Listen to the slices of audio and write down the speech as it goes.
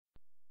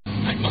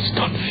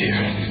not fear.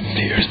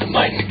 Fear is the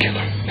mind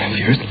killer.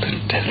 Fear is the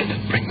little death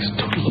that brings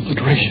total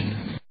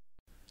obliteration.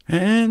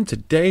 And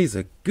today's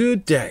a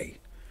good day.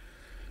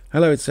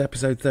 Hello, it's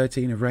episode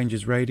 13 of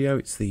Rangers Radio.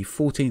 It's the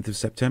 14th of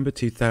September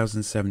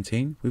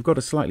 2017. We've got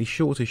a slightly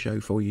shorter show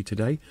for you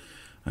today.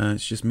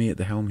 It's just me at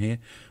the helm here.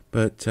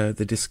 But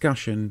the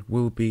discussion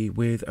will be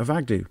with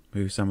Avagdu,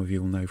 who some of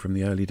you will know from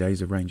the early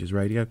days of Rangers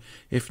Radio.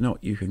 If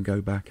not, you can go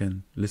back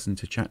and listen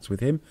to chats with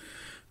him.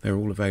 They're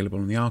all available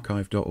on the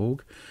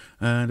archive.org.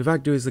 And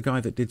Avagdu is the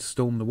guy that did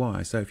Storm the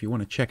Wire. So if you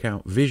want to check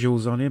out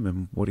visuals on him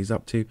and what he's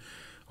up to,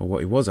 or what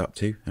he was up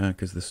to,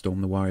 because the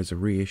Storm the Wire is a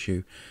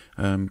reissue,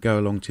 go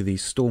along to the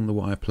Storm the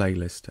Wire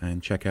playlist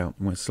and check out.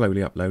 We're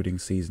slowly uploading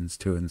seasons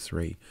 2 and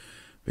 3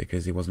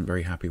 because he wasn't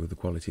very happy with the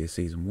quality of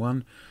season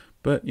 1.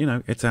 But, you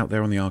know, it's out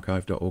there on the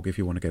archive.org if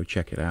you want to go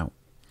check it out.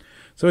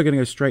 So we're going to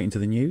go straight into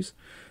the news.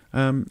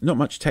 Not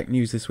much tech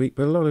news this week,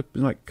 but a lot of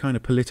kind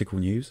of political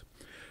news.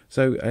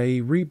 So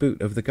a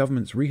reboot of the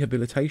government's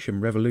rehabilitation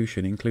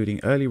revolution, including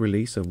early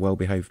release of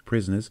well-behaved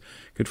prisoners,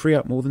 could free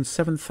up more than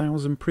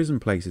 7,000 prison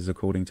places,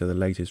 according to the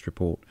latest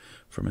report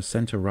from a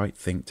centre-right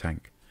think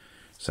tank.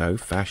 So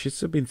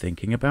fascists have been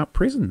thinking about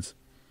prisons.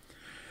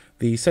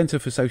 The Centre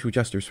for Social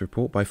Justice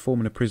report by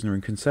former prisoner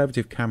and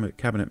Conservative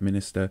Cabinet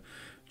Minister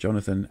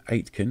Jonathan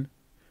Aitken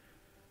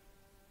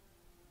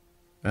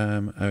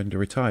and a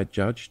retired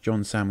judge,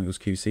 John Samuels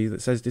QC,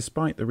 that says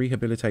despite the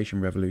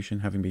rehabilitation revolution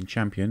having been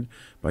championed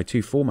by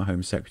 2 former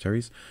Home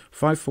Secretaries,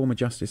 5 former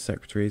Justice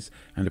Secretaries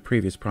and a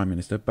previous Prime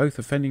Minister, both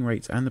offending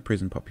rates and the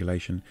prison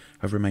population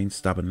have remained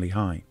stubbornly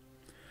high.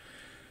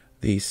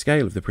 The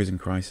scale of the prison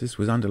crisis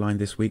was underlined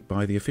this week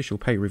by the official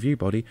pay review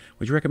body,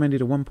 which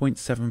recommended a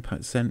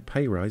 1.7%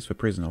 pay rise for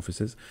prison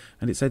officers,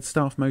 and it said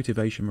staff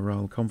motivation,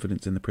 morale,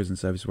 confidence in the prison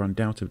service were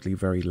undoubtedly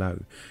very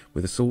low,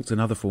 with assaults and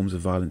other forms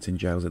of violence in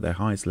jails at their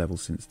highest level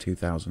since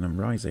 2000 and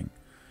rising.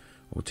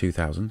 Or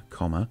 2000,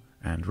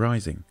 and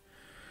rising.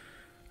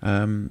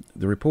 The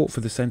report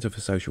for the Centre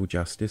for Social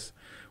Justice,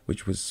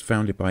 which was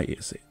founded by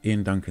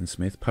Ian Duncan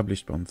Smith,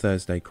 published on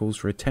Thursday, calls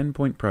for a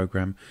 10-point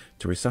programme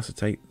to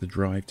resuscitate the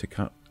drive to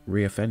cut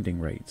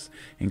reoffending rates,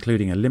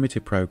 including a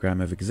limited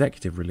programme of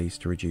executive release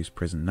to reduce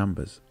prison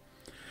numbers.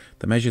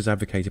 The measures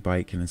advocated by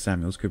Aitken and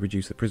Samuels could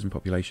reduce the prison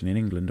population in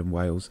England and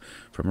Wales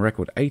from a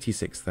record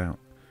 86,000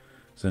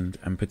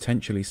 and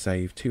potentially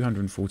save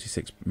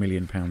 £246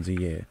 million a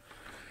year.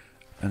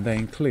 And they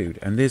include,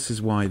 and this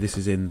is why this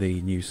is in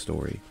the news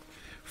story,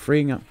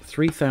 freeing up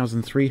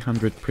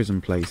 3,300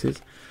 prison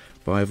places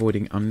by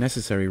avoiding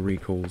unnecessary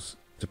recalls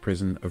to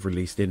prison of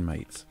released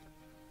inmates,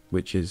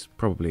 which is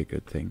probably a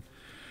good thing,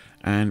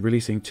 and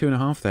releasing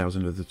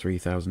 2,500 of the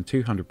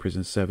 3,200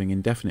 prisoners serving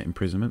indefinite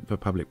imprisonment for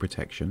public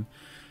protection,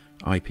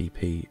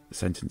 IPP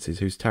sentences,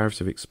 whose tariffs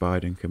have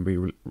expired and can be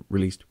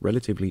released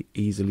relatively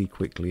easily,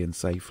 quickly and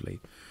safely.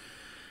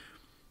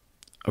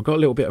 I've got a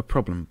little bit of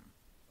problem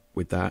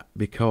with that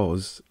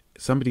because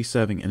somebody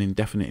serving an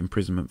indefinite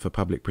imprisonment for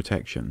public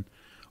protection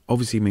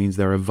obviously means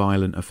they're a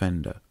violent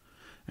offender,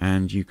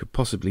 and you could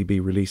possibly be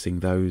releasing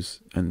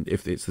those, and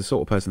if it's the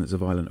sort of person that's a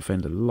violent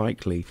offender,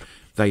 likely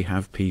they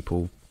have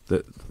people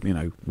that, you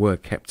know, were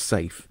kept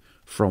safe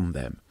from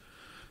them.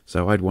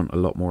 So I'd want a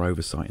lot more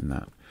oversight in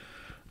that.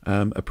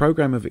 A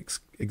programme of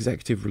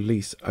executive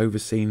release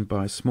overseen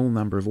by a small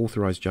number of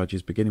authorised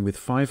judges, beginning with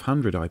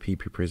 500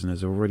 IPP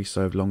prisoners who already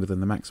served longer than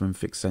the maximum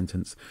fixed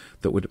sentence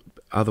that would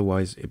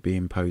otherwise be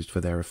imposed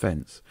for their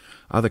offence.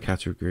 Other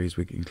categories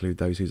would include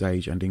those whose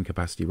age and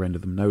incapacity render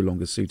them no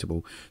longer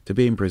suitable to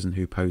be in prison,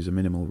 who pose a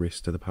minimal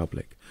risk to the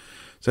public.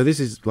 So this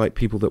is like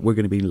people that were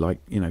going to be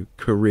like, you know,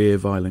 career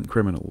violent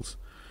criminals,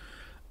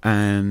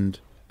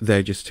 and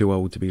they're just too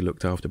old to be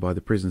looked after by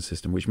the prison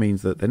system, which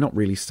means that they're not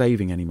really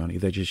saving any money,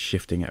 they're just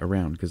shifting it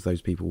around, because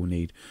those people will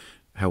need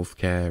health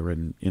care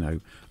and, you know,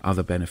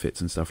 other benefits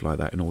and stuff like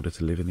that in order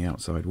to live in the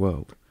outside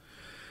world.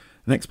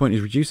 The next point is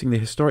reducing the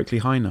historically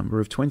high number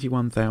of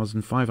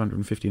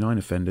 21,559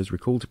 offenders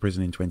recalled to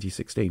prison in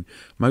 2016,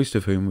 most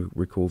of whom were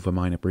recalled for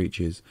minor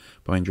breaches,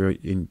 by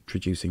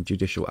introducing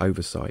judicial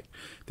oversight.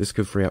 This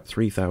could free up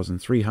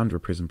 3,300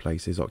 prison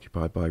places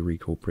occupied by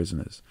recalled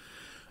prisoners.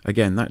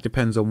 Again, that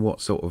depends on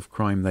what sort of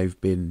crime they've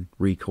been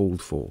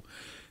recalled for.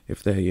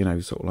 If they're, you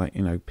know, sort of like,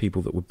 you know,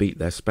 people that would beat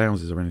their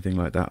spouses or anything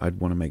like that, I'd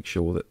want to make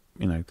sure that,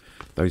 you know,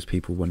 those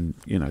people, when,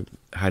 you know,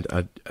 had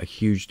a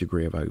huge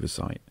degree of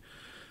oversight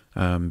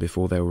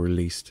before they were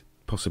released,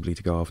 possibly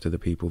to go after the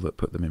people that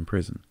put them in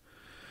prison.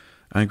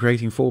 And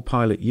creating 4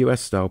 pilot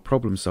US-style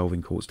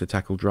problem-solving courts to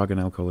tackle drug and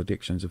alcohol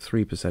addictions of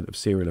 3% of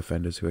serial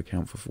offenders who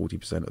account for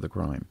 40% of the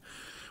crime,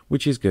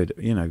 which is good.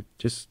 You know,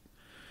 just,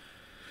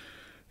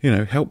 you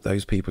know, help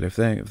those people if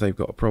they've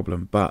got a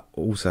problem, but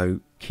also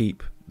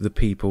keep the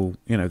people,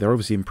 you know, they're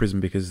obviously in prison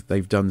because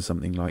they've done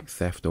something like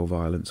theft or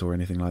violence or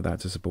anything like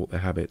that to support their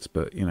habits,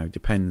 but, you know,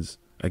 depends.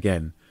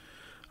 Again,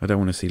 I don't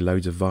want to see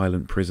loads of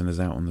violent prisoners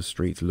out on the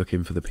streets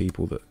looking for the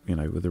people that, you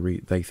know,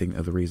 they think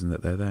are the reason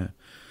that they're there.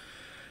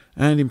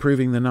 And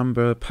improving the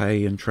number,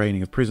 pay and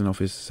training of prison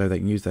officers so they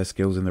can use their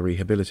skills in the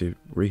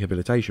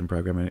rehabilitation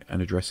program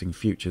and addressing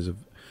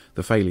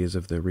the failures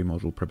of the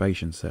remodeled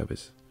probation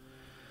service.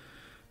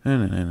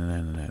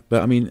 No.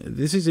 But I mean,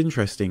 this is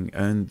interesting,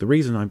 and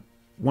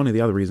one of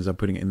the other reasons I'm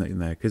putting it in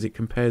there, because it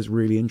compares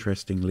really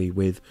interestingly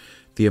with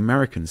the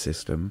American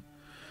system,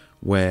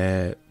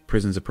 where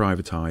prisons are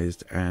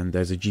privatized and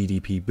there's a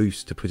GDP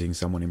boost to putting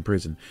someone in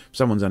prison. If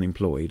someone's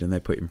unemployed and they're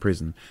put in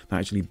prison, that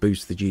actually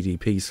boosts the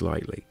GDP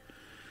slightly.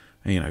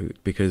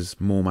 Because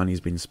more money's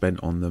been spent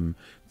on them,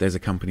 there's a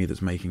company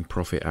that's making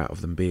profit out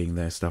of them being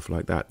there, stuff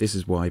like that. This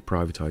is why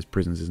privatised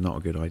prisons is not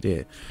a good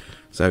idea.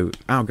 So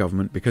our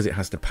government, because it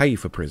has to pay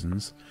for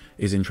prisons,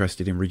 is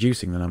interested in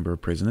reducing the number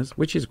of prisoners,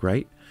 which is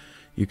great.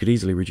 You could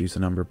easily reduce the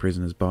number of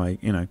prisoners by,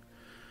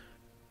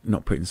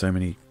 not putting so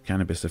many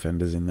cannabis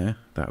offenders in there.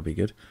 That would be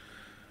good.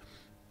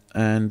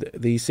 And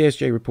the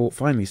CSJ report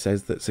finally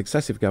says that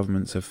successive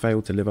governments have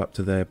failed to live up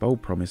to their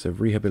bold promise of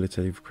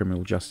rehabilitative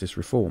criminal justice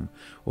reform.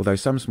 Although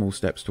some small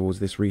steps towards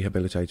this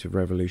rehabilitative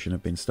revolution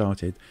have been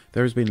started,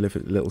 there has been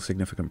little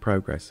significant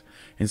progress.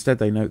 Instead,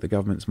 they note the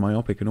government's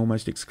myopic and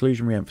almost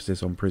exclusionary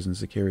emphasis on prison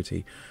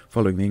security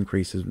following the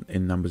increases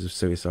in numbers of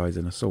suicides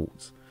and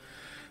assaults.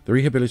 The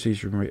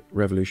rehabilitation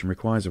revolution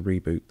requires a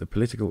reboot, the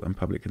political and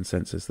public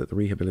consensus that the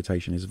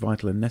rehabilitation is a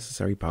vital and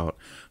necessary part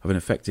of an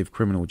effective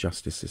criminal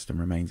justice system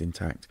remains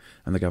intact,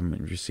 and the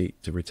government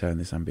receipt to return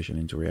this ambition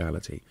into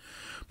reality.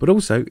 But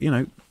also,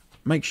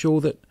 make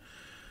sure that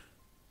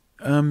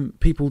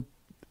people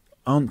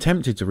aren't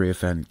tempted to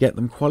reoffend, get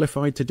them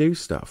qualified to do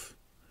stuff.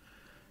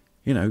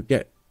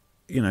 Get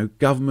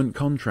government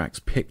contracts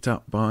picked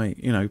up by,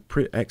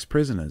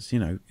 ex-prisoners,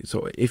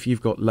 sort of, if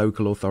you've got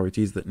local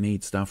authorities that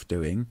need stuff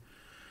doing,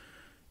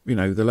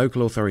 the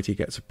local authority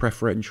gets a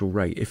preferential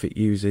rate if it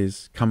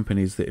uses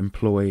companies that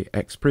employ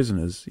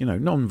ex-prisoners,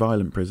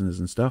 non-violent prisoners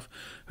and stuff,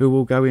 who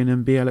will go in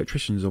and be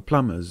electricians or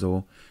plumbers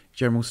or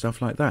general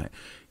stuff like that.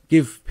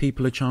 Give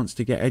people a chance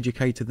to get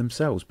educated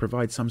themselves,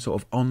 provide some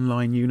sort of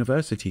online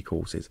university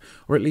courses,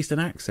 or at least an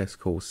access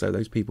course so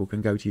those people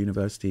can go to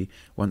university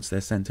once their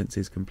sentence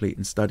is complete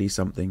and study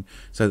something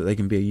so that they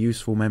can be a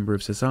useful member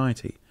of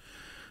society.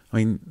 I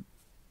mean,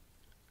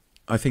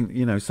 I think,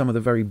 some of the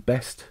very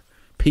best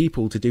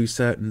people to do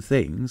certain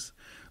things,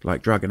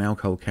 like drug and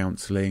alcohol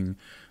counselling,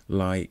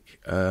 like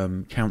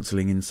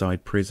counselling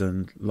inside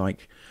prison,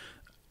 like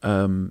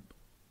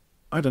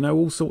I don't know,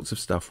 all sorts of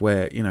stuff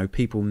where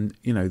people,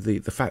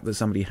 the fact that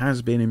somebody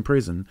has been in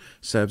prison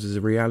serves as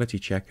a reality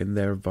check, and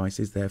their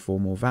advice is therefore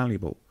more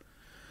valuable.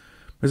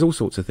 There's all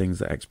sorts of things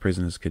that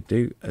ex-prisoners could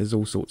do. There's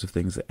all sorts of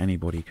things that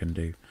anybody can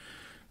do.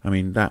 I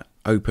mean, that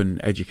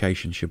open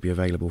education should be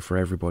available for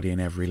everybody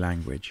in every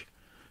language.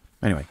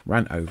 Anyway,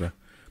 rant over.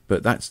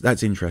 But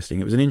that's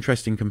interesting. It was an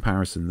interesting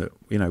comparison that,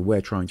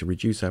 we're trying to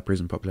reduce our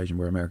prison population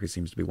where America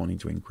seems to be wanting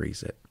to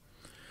increase it.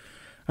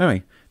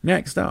 Anyway,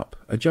 next up,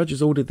 a judge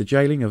has ordered the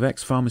jailing of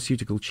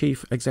ex-pharmaceutical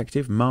chief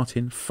executive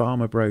Martin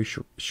Farmer Bro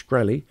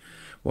Shkreli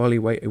while he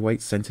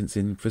awaits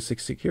sentencing for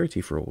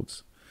security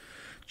frauds.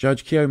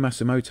 Judge Kyo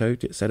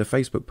Matsumoto said a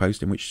Facebook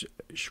post in which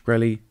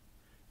Shkreli,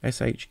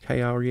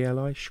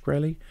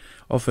 Shkreli,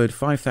 offered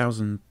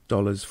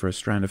 $5,000 for a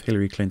strand of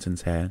Hillary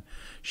Clinton's hair,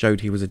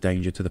 showed he was a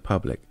danger to the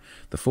public.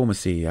 The former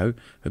CEO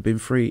had been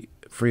free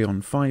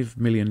on $5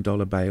 million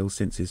bail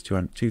since his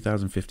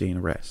 2015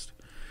 arrest.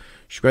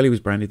 Shkreli was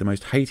branded the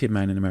most hated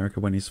man in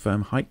America when his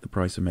firm hiked the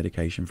price of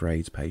medication for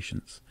AIDS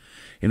patients.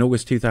 In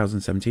August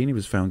 2017, he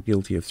was found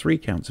guilty of 3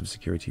 counts of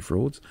security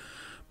frauds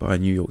by a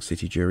New York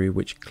City jury,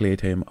 which cleared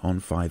him on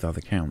 5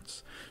 other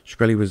counts.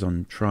 Shkreli was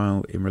on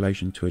trial in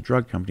relation to a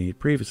drug company he had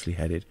previously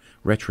headed,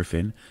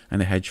 Retrofin, and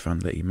a hedge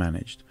fund that he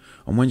managed.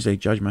 On Wednesday,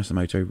 Judge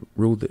Matsumoto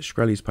ruled that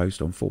Shkreli's post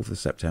on 4th of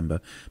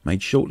September,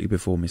 made shortly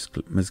before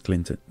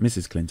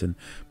Mrs. Clinton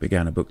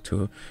began a book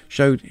tour,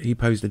 showed he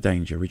posed a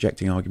danger,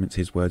 rejecting arguments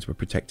his words were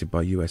protected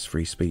by US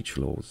free speech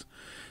laws.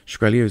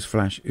 Shkreli,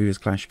 who has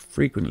clashed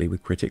frequently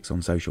with critics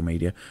on social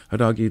media,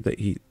 had argued that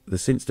the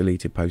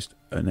since-deleted post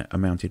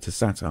amounted to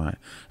satire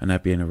and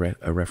had been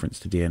a reference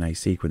to DNA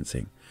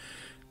sequencing.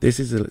 This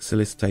is a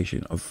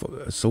solicitation of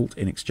assault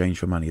in exchange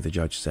for money, the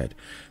judge said,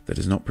 that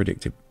is not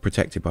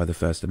protected by the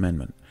First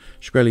Amendment.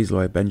 Shkreli's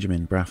lawyer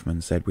Benjamin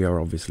Brafman said, "We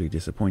are obviously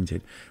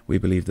disappointed. We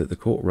believe that the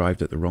court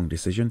arrived at the wrong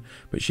decision,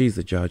 but she's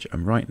the judge,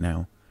 and right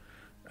now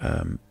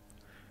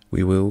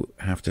we will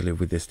have to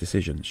live with this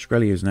decision."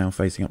 Shkreli, who is now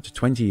facing up to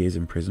 20 years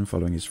in prison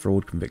following his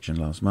fraud conviction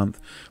last month,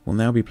 will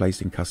now be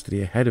placed in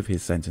custody ahead of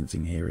his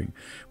sentencing hearing,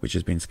 which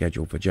has been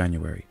scheduled for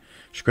January.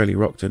 Shkreli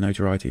rocked to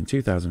notoriety in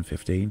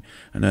 2015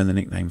 and earned the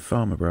nickname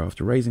Farmer Bro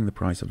after raising the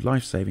price of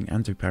life-saving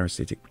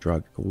antiparasitic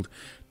drug called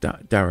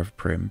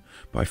Daraprim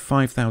by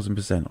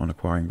 5,000% on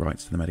acquiring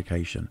rights to the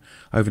medication.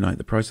 Overnight,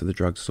 the price of the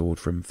drug soared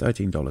from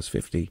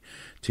 $13.50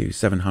 to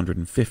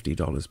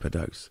 $750 per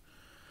dose.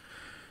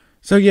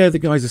 So yeah, the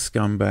guy's a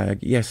scumbag.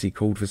 Yes, he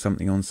called for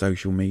something on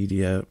social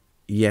media.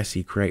 Yes,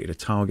 he created a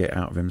target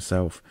out of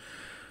himself.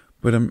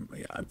 But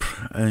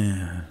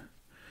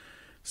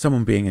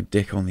someone being a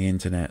dick on the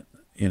internet,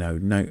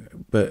 no.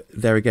 But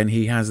there again,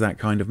 he has that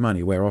kind of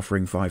money where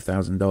offering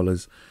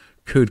 $5,000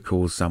 could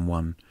cause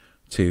someone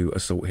to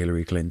assault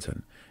Hillary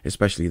Clinton,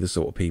 especially the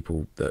sort of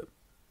people that,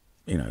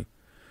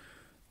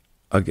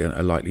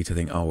 are likely to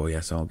think, oh, well,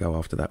 yes, I'll go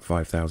after that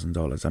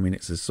 $5,000. I mean,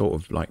 it's a sort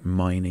of like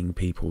mining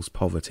people's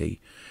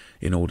poverty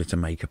in order to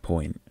make a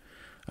point.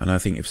 And I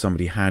think if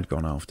somebody had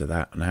gone after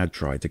that and had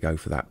tried to go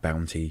for that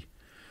bounty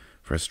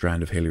for a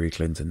strand of Hillary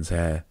Clinton's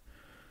hair,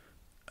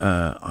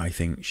 I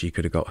think she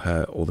could have got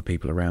hurt, or the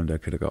people around her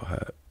could have got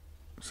hurt.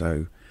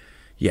 So,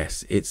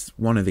 yes, it's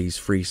one of these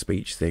free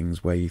speech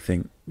things where you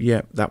think,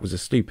 yeah, that was a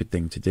stupid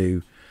thing to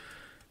do.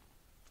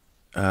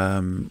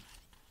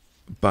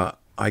 But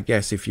I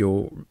guess if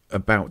you're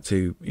about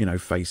to,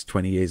 face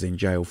 20 years in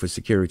jail for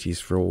securities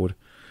fraud,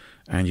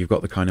 and you've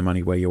got the kind of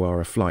money where you are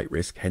a flight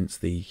risk, hence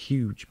the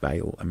huge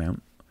bail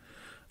amount,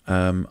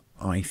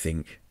 I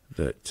think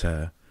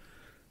that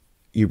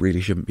you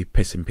really shouldn't be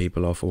pissing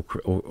people off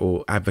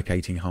or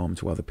advocating harm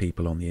to other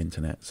people on the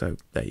internet. So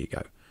there you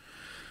go.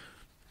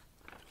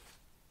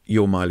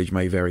 Your mileage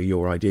may vary,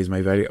 your ideas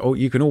may vary, or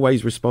you can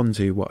always respond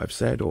to what I've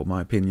said or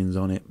my opinions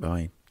on it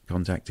by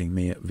contacting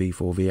me at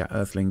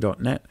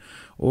v4v@earthling.net,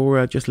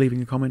 or just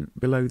leaving a comment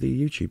below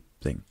the YouTube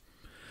thing.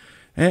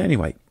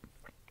 Anyway,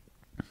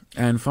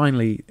 and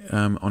finally,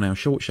 on our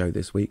short show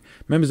this week,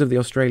 members of the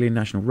Australian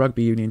National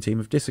Rugby Union team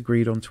have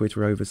disagreed on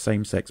Twitter over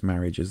same-sex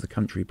marriage as the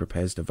country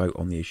prepares to vote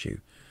on the issue.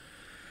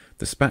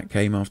 The spat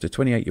came after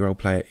 28-year-old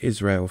player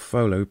Israel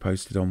Folau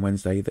posted on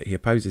Wednesday that he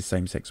opposes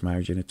same-sex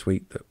marriage in a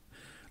tweet that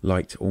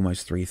liked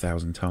almost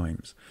 3,000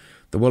 times.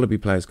 The Wallaby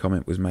player's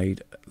comment was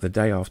made the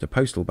day after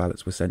postal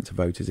ballots were sent to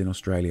voters in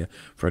Australia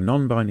for a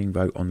non-binding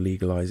vote on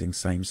legalising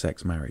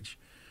same-sex marriage.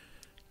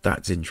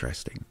 That's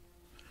interesting.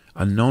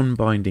 A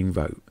non-binding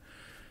vote.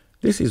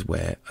 This is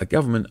where a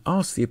government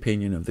asks the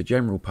opinion of the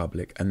general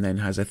public and then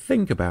has a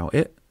think about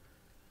it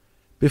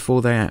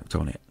before they act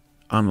on it.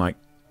 Unlike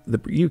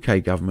the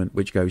UK government,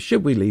 which goes,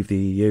 should we leave the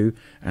EU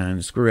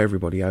and screw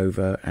everybody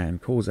over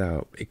and cause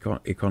our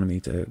economy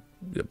to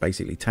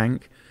basically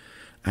tank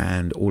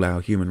and all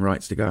our human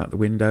rights to go out the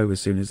window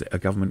as soon as a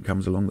government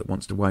comes along that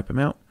wants to wipe them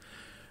out,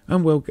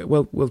 and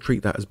we'll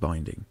treat that as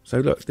binding. So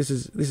look, this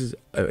is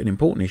an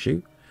important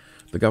issue.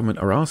 The government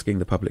are asking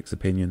the public's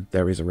opinion.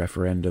 There is a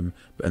referendum,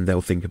 and they'll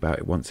think about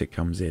it once it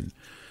comes in.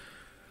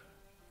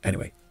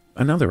 Anyway,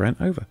 another rant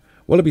over.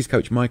 Wallabies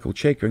coach Michael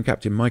Chayka and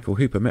captain Michael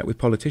Hooper met with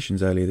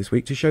politicians earlier this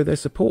week to show their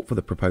support for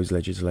the proposed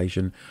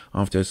legislation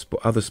after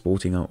other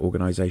sporting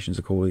organisations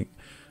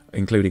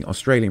including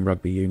Australian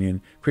Rugby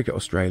Union, Cricket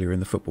Australia and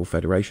the Football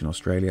Federation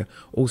Australia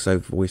also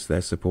voiced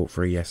their support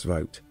for a yes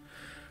vote.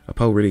 A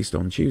poll released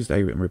on Tuesday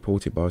and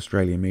reported by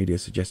Australian media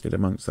suggested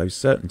amongst those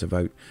certain to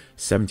vote,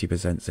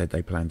 70% said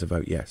they plan to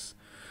vote yes.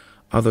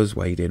 Others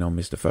weighed in on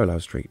Mr.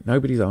 Folau's tweet.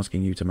 Nobody's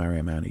asking you to marry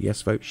a man. A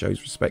yes vote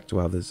shows respect to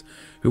others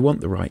who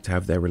want the right to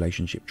have their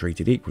relationship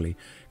treated equally,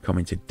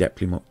 commented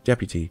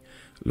Deputy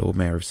Lord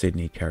Mayor of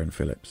Sydney, Karen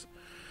Phillips.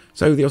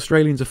 So the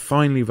Australians are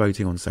finally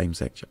voting on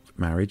same-sex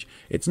marriage.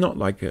 It's not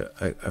like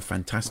a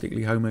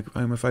fantastically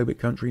homophobic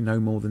country, no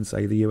more than,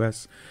 say, the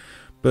US.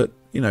 But,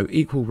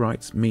 equal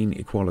rights mean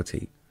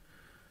equality.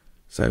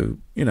 So,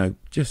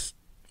 just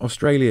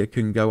Australia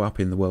can go up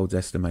in the world's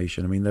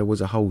estimation. I mean, there was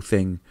a whole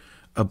thing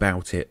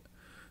about it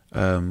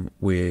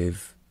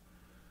with...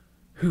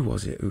 Who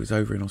was it? It was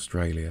over in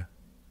Australia.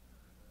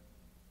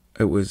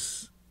 I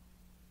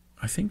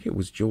think it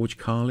was George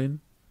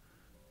Carlin,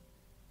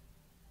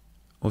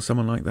 or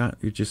someone like that,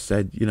 who just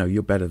said,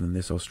 you're better than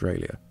this,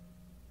 Australia.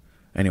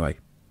 Anyway,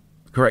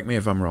 correct me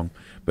if I'm wrong,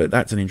 but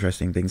that's an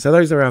interesting thing. So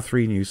those are our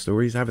 3 news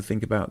stories. Have a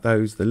think about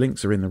those. The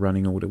links are in the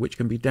running order, which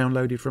can be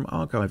downloaded from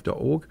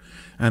archive.org,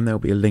 and there'll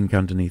be a link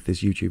underneath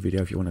this YouTube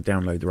video if you want to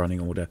download the running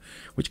order,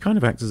 which kind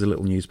of acts as a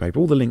little newspaper.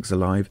 All the links are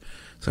live,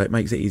 so it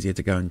makes it easier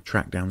to go and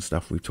track down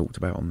stuff we've talked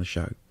about on the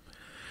show.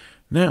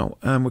 Now,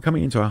 we're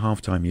coming into our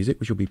halftime music,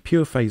 which will be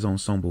Pure Phase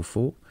Ensemble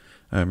 4,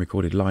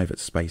 recorded live at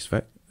Space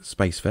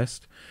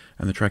Fest,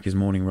 and the track is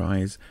Morning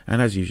Rise,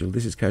 and as usual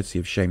this is courtesy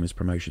of Shameless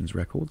Promotions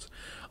Records,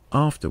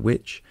 after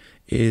which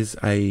is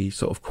a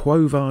sort of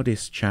Quo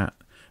Vadis chat,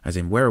 as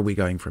in where are we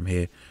going from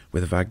here,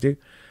 with Avagdu,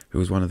 who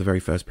was one of the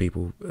very first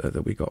people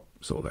that we got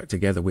sort of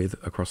together with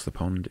across the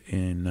pond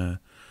in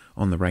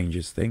on the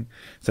Rangers thing.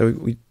 So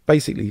we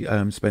basically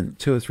spent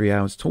 2 or 3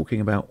 hours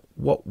talking about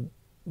what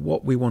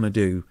we want to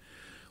do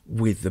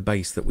with the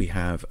base that we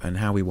have and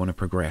how we want to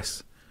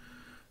progress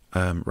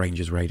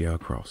Rangers Radio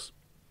across.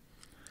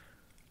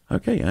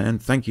 Okay,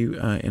 and thank you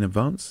in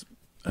advance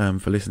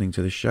for listening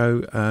to the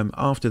show.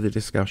 After the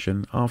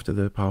discussion, after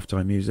the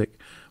halftime music,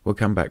 we'll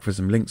come back for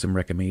some links and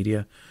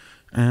Recomedia,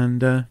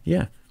 and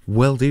yeah,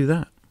 we'll do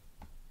that.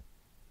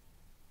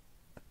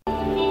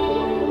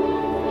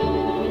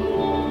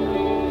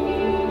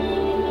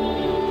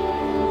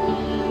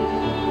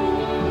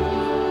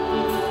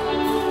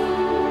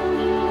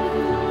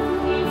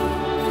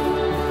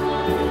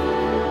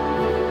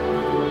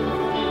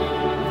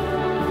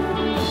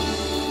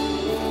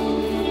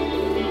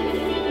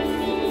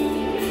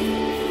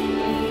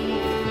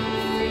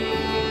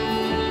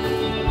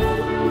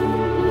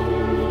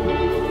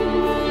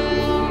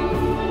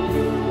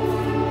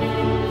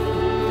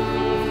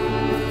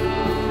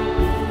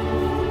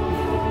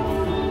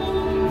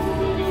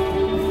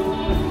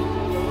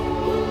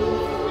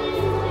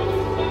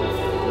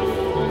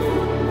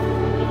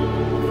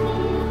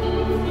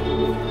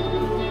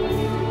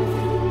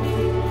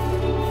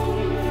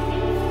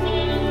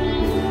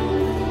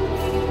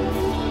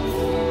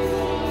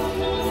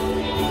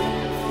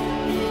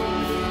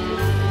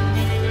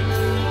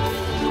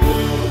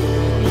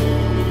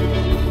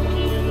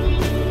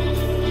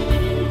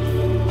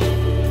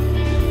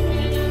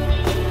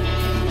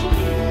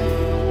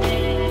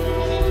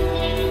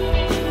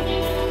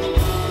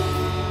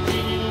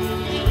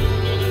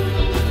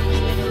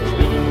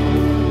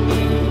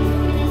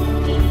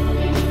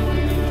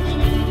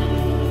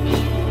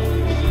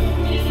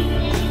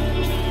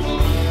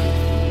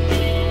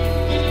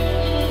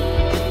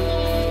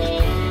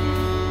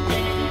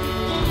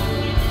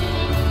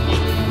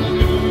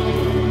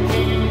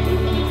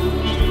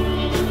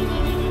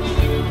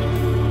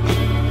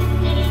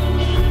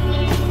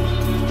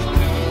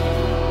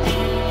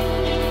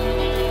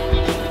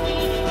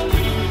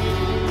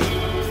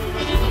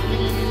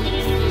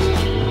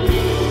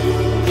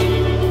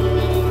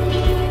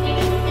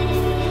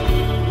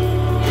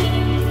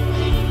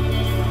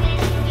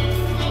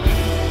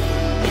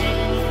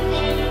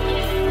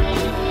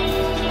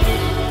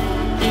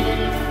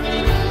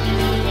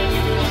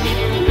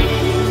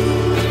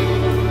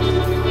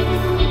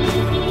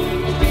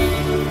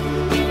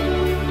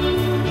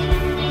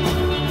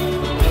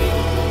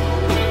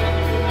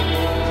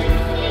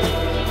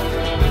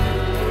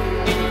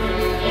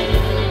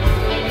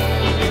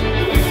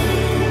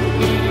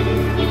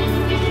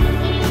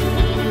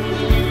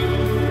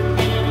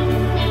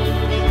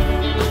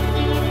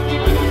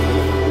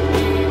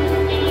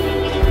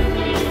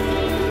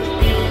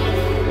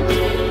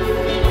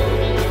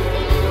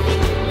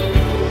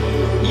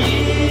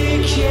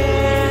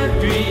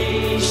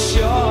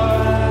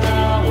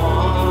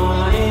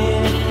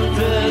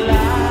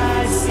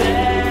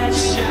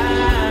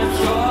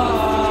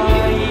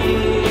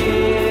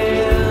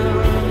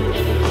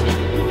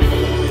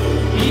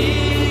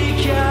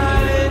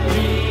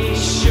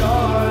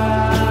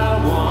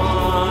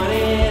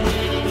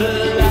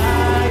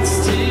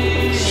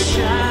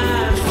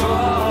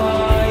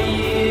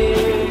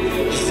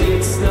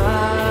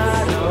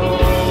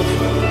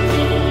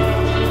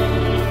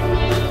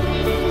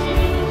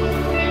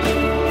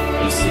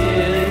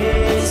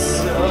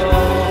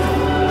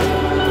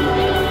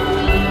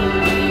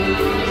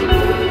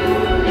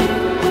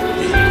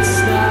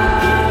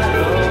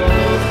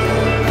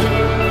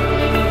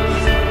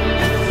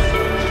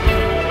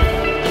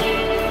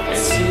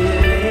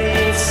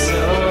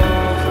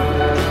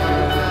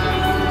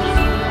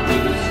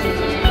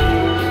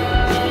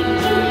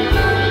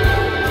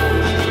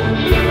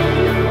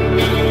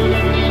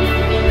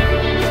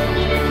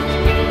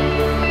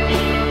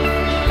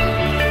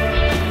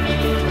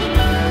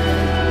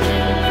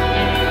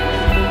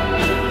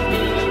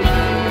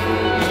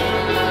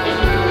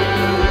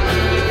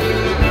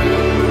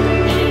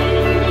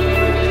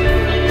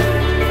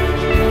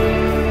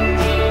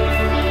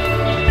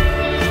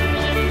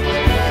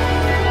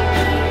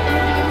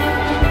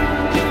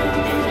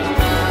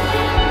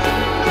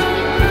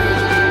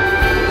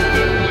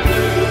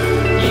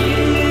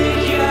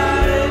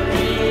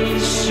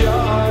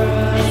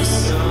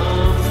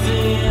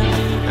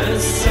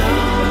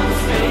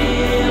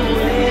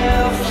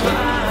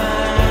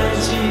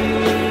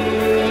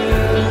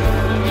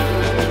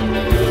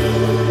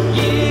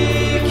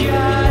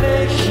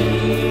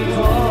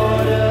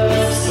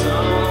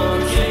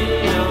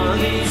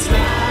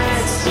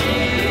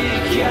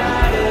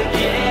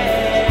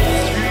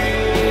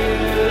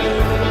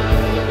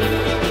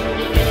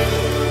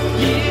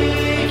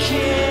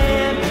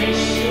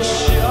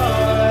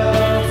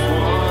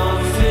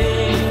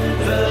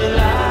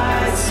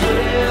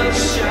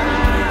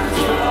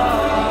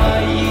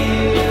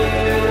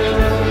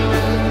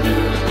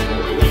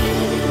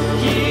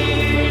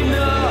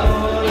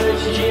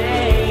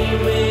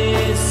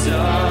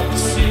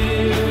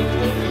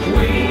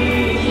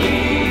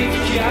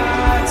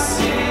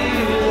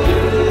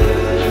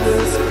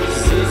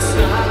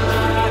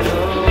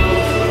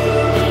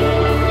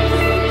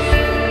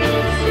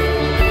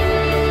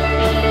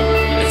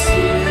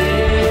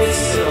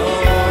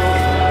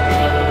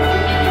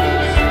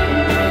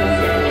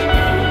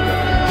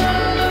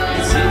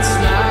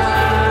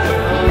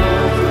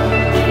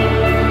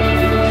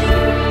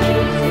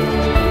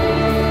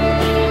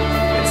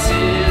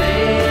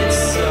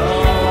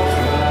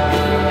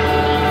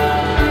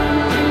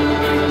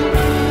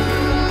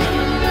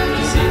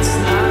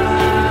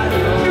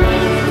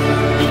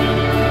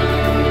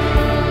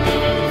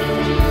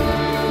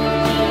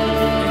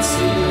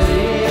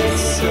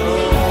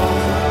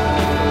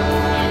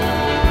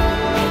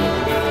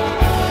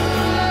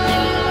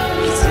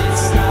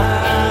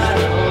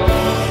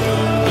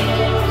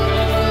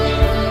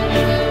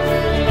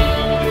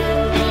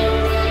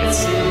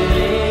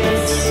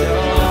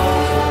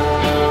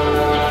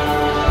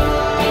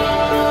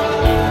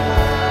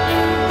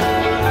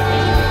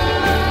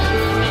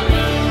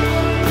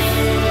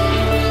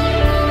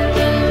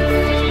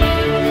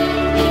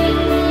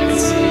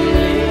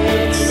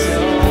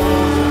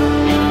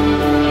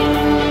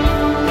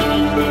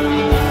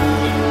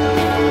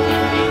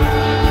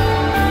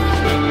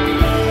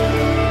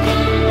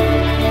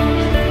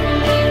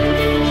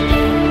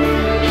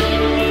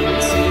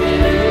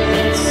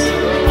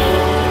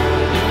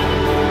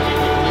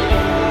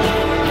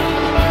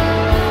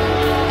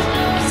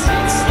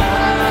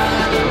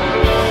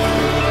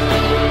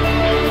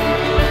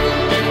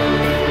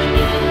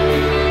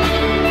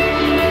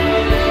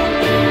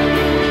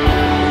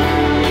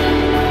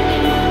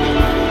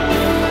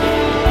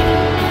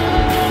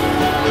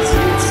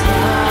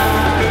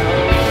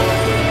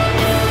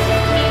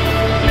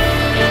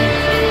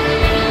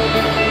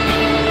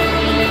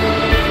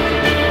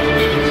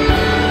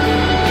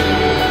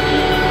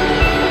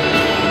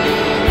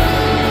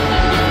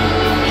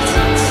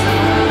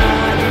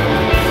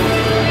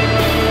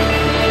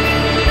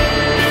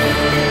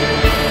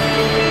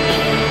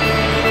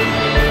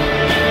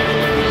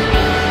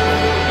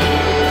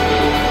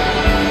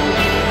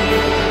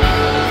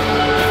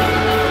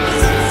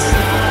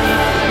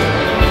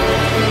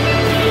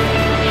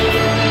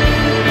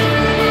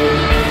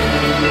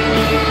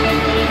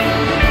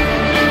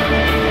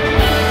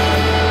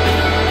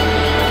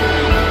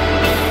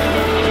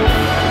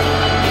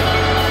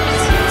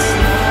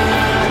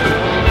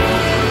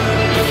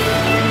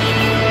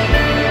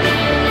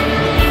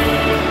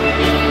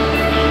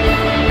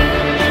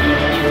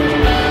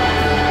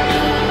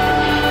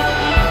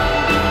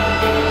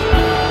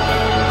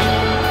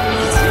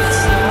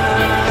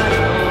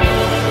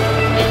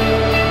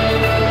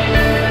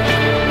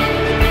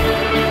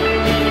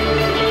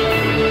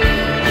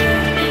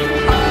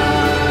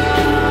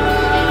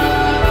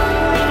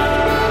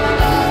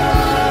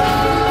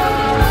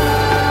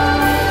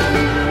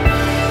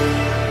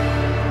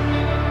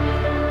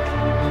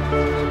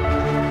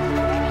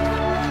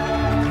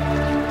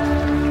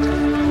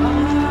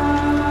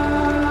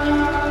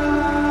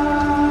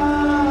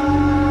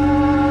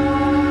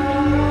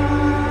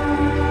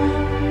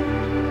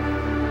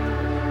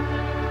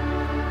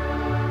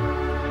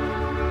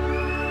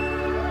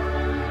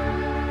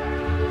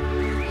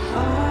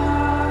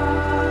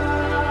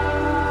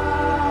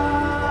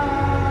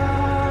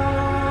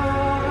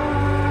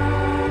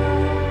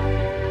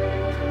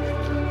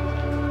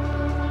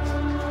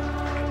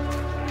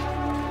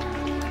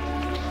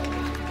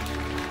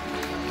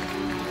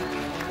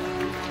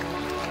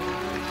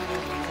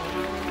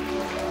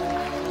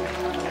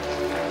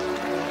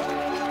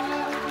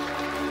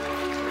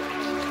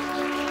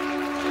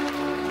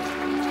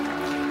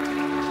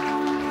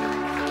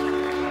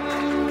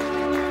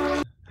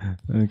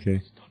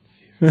 Okay.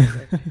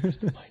 Here's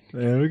the mind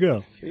There we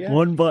go. Yeah.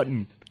 One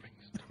button.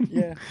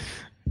 Yeah.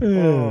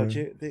 Oh,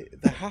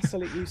 the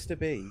hassle it used to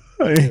be.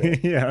 To do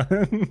it. Yeah.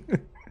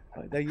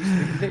 Like, there used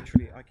to be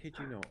literally, I kid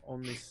you not,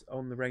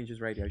 on the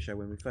Rangers radio show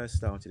when we first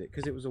started it,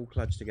 because it was all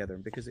clutched together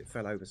and because it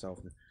fell over so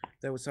often,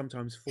 there were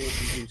sometimes 4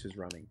 computers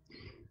running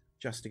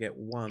just to get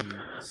one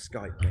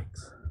Skype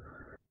mix.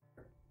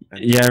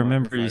 And Yeah, I 2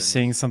 remember you microphones.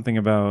 saying something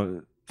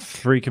about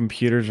 3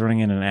 computers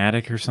running in an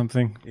attic or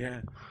something.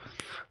 Yeah.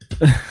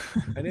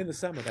 And in the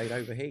summer they'd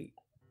overheat.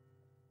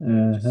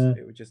 Uh-huh.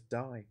 It would just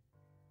die.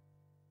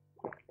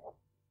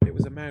 It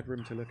was a mad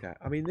room to look at.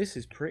 I mean, this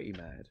is pretty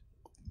mad.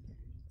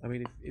 I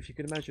mean, if you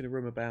can imagine a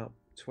room about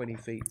 20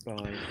 feet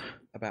by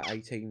about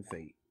 18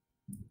 feet,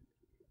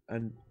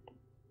 and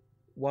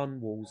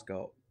one wall's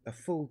got a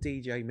full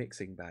DJ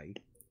mixing bay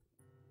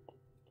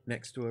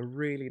next to a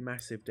really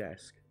massive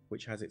desk,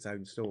 which has its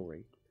own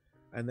story,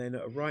 and then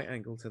at a right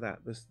angle to that,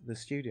 the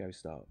studio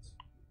starts,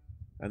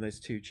 and there's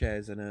 2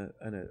 chairs and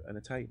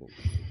a table.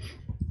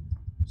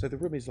 So the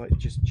room is like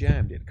just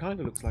jammed. It kind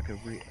of looks like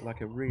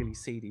a really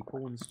seedy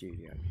porn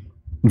studio.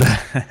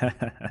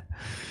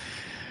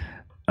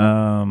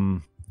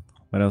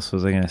 What else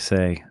was I gonna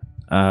say?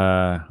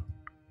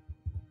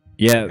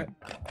 Yeah.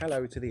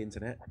 Hello to the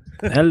internet.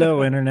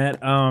 Hello, internet.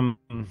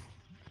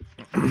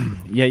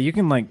 Yeah, you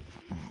can like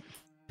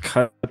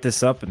cut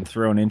this up and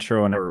throw an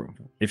intro on it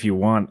if you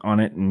want on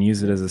it and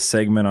use it as a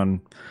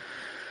segment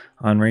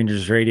on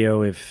Rangers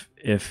Radio if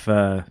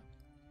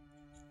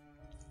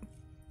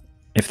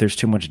there's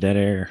too much dead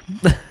air.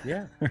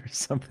 Yeah. Or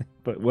something,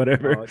 but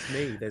whatever. Oh, it's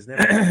me. There's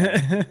never.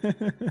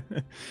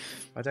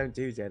 I don't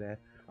do dead air.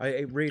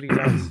 It really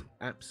does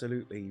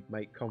absolutely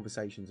make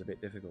conversations a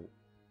bit difficult.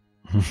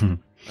 And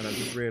I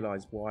just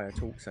realised why I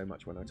talk so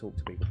much when I talk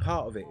to people.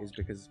 Part of it is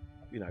because,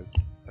 you know,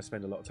 I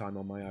spend a lot of time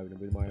on my own and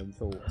with my own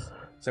thoughts.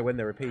 So when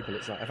there are people,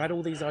 it's like, I've had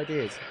all these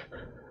ideas.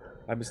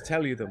 I must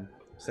tell you them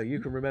so you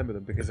can remember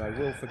them, because I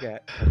will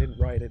forget. I didn't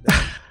write it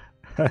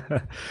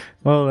down.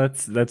 Well,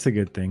 that's a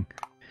good thing.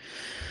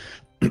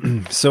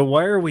 So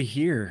why are we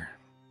here?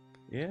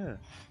 Yeah.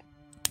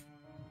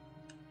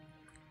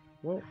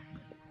 Well,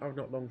 I've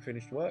not long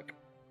finished work.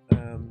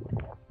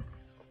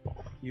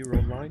 You were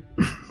online.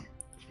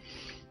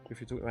 If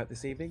you're talking about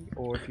this evening,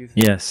 or if you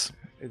think Yes.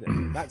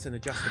 that's an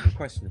adjustable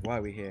question. Why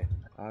are we here?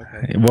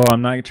 Okay. Well,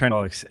 I'm not trying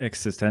to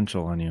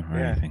existential on you or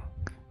anything.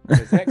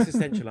 There's the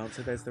existential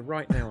answer, there's the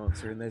right now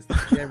answer, and there's the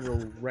general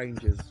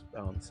Rangers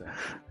answer.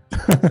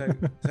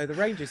 So the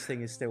Rangers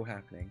thing is still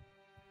happening.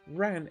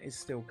 Rant is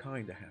still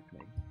kind of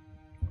happening.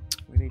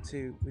 We need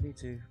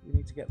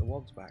to get the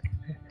wads back.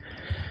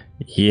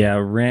 Yeah,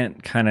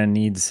 Rant kind of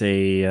needs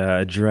a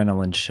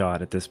adrenaline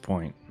shot at this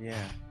point.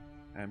 Yeah,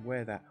 and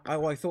where that?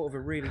 Oh, I thought of a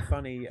really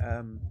funny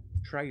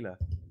trailer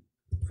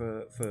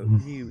for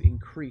new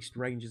increased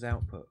Rangers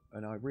output,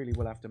 and I really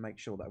will have to make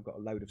sure that I've got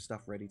a load of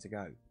stuff ready to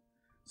go.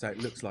 So it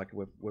looks like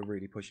we're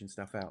really pushing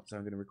stuff out. So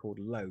I'm going to record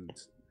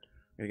loads.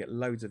 I'm going to get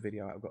loads of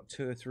video out. I've got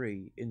 2 or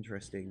 3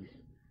 interesting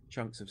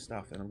chunks of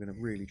stuff, and I'm going to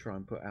really try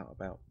and put out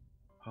about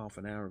half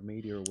an hour of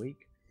media a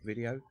week,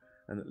 video,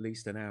 and at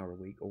least an hour a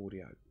week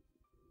audio.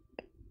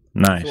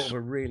 Nice. Sort of a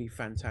really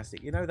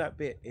fantastic. You know that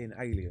bit in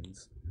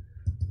Aliens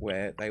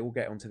where they all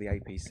get onto the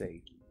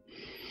APC,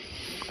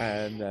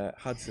 and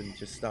Hudson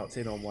just starts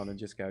in on one and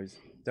just goes,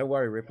 "Don't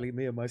worry, Ripley.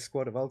 Me and my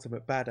squad of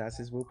ultimate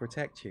badasses will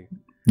protect you."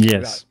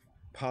 Yes.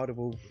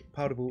 Particle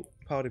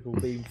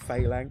beam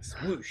phalanx,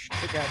 whoosh,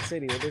 kick out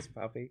city with this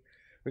puppy.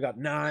 We got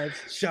knives,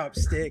 sharp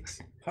sticks,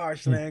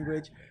 harsh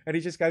language, and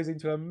he just goes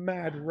into a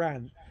mad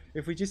rant.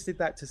 If we just did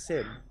that to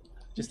Sim,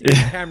 just in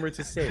camera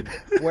to Sim,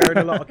 wearing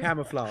a lot of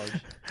camouflage.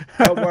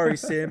 Don't worry,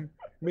 Sim.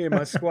 Me and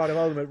my squad of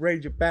ultimate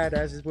Ranger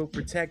badasses will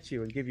protect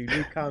you and give you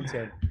new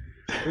content.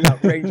 We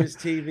got Rangers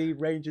TV,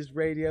 Rangers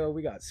Radio,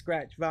 we got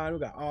Scratch Vinyl, we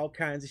got all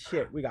kinds of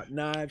shit. We got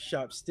knives,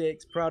 sharp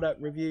sticks, product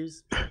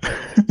reviews.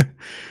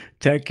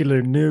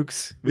 Tacular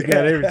nukes. We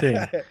got everything.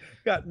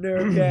 Got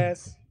nerve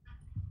gas.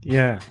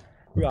 Yeah.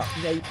 We got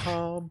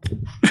napalm.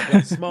 We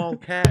got small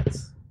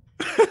cats.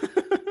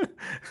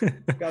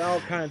 Got all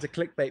kinds of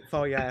clickbait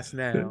for your ass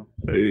now.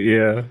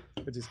 Yeah.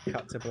 We'll just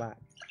cut to black.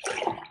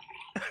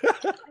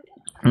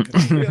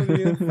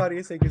 The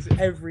funniest thing is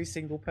every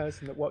single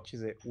person that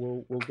watches it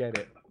will get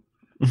it.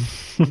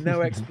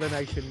 No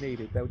explanation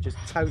needed. They'll just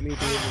totally be in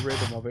the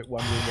rhythm of it,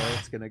 wondering where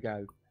it's going to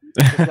go.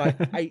 Just like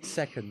 8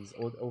 seconds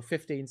or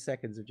 15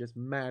 seconds of just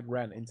mad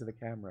rant into the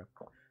camera,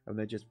 and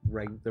they're just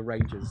the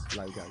Rangers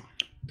logo.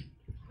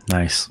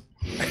 Nice.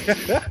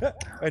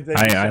 And then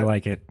I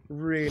like it.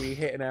 Really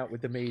hitting out with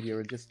the media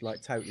and just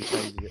like totally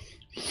changing it,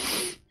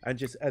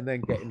 and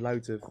then getting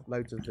loads of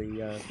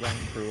the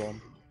rant crew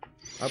on.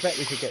 I bet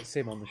we could get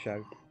Sim on the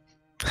show.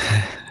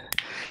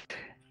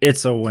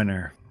 It's a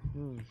winner.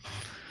 And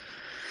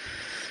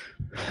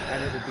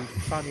it would be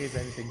funny as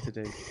anything to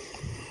do.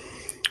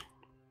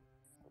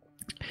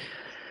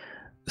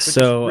 But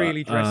So just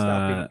really dressed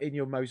up in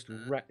your most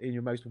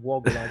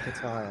woggle-like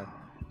attire,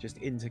 just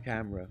into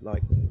camera,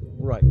 like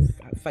right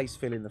face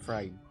fill in the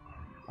frame.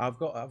 I've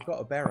got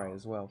a beret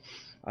as well.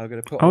 I'm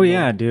gonna put. Oh on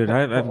yeah, my, dude.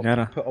 I've got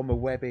a. put on my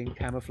webbing,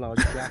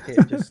 camouflage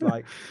jacket, just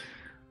like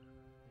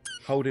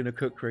holding a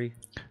kukri.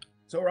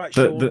 It's all right,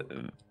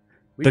 Sean.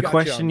 The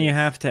question you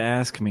have to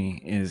ask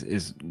me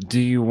is do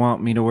you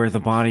want me to wear the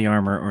body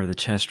armor or the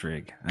chest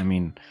rig? I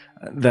mean,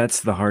 that's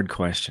the hard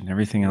question.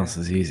 Everything else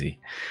is easy.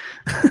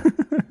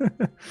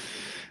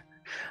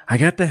 I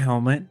got the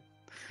helmet.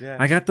 Yeah.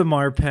 I got the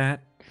Marpat.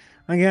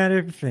 I got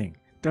everything.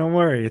 Don't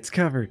worry, it's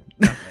covered.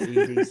 Got my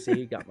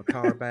EDC, got my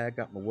car bag,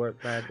 got my work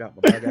bag, got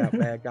my bug out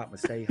bag, got my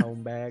stay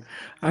home bag.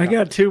 I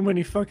got too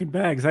many fucking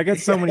bags. I got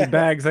so many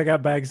bags. I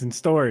got bags in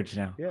storage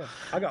now. Yeah,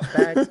 I got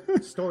bags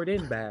stored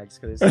in bags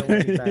because there's so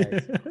many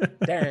bags.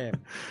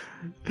 Damn.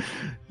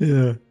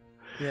 Yeah.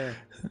 Yeah.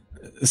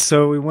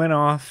 So we went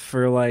off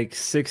for like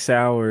 6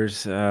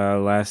 hours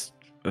was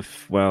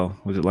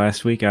it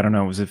last week? I don't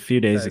know. It was a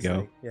few days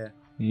ago.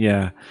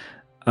 Yeah.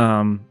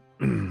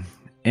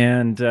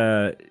 And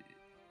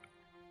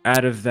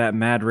out of that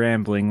mad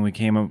rambling, we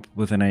came up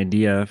with an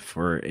idea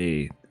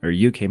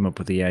you came up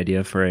with the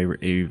idea for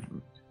a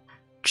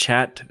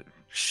chat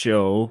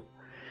show,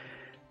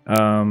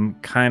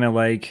 kind of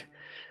like,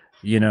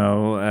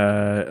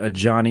 a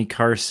Johnny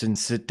Carson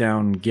sit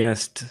down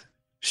guest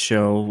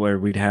show where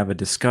we'd have a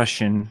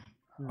discussion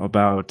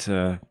about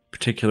a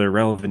particular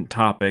relevant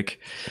topic.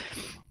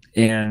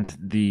 And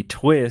the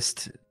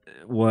twist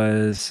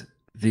was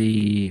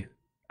the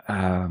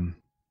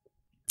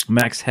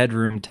max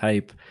headroom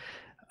type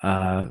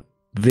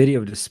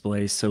video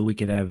display so we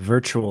could have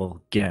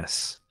virtual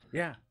guests.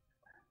 Yeah.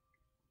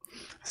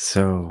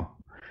 So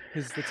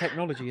because the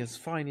technology is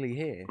finally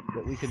here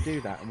that we can do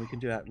that, and we can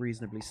do that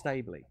reasonably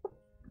stably.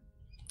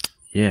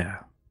 Yeah.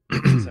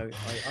 So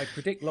I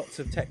predict lots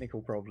of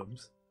technical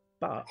problems,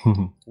 but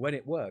when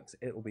it works,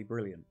 it'll be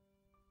brilliant.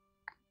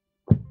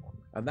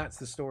 And that's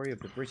the story of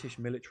the British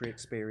military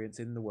experience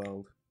in the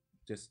world,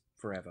 just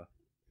forever.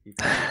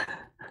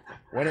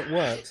 When it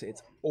works,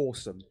 it's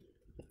awesome.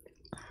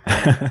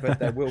 But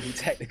there will be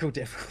technical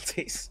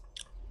difficulties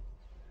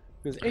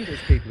because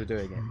English people are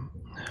doing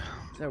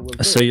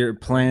it. So your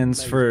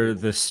plans for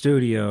the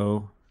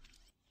studio?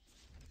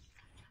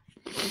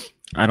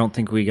 I don't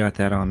think we got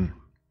that on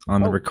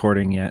the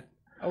recording yet.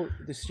 Oh,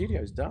 the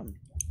studio's done.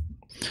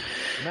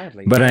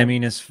 Madly. But I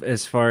mean,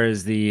 as far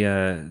as the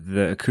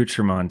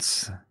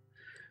accoutrements.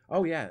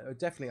 Oh yeah,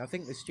 definitely. I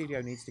think the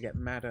studio needs to get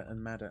madder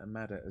and madder and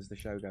madder as the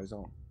show goes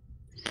on.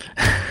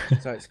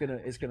 So it's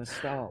gonna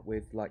start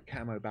with like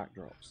camo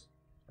backdrops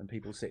and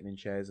people sitting in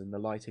chairs and the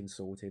lighting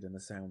sorted and the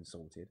sound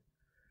sorted.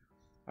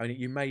 I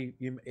mean,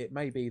 it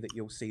may be that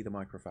you'll see the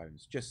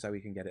microphones just so we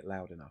can get it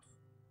loud enough,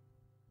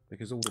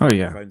 because all the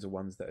microphones are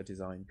ones that are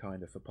designed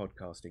kind of for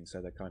podcasting,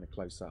 so they're kind of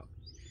close up.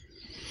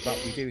 But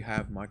we do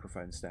have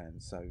microphone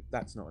stands, so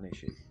that's not an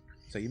issue.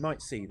 So you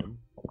might see them.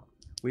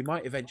 We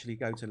might eventually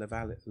go to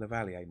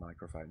lavalier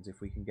microphones if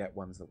we can get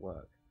ones that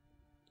work.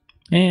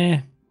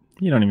 You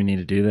don't even need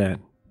to do that.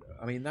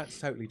 I mean, that's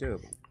totally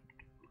doable.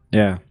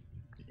 Yeah.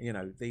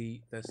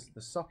 The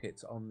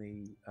sockets on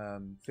the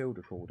field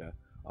recorder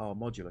are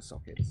modular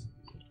sockets,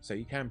 so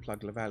you can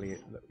plug lavalier,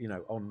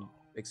 on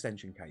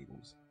extension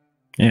cables.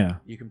 Yeah.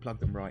 You can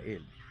plug them right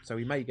in. So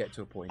we may get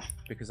to a point,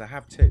 because I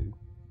have two.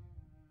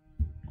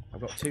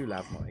 I've got two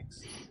lav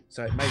mics,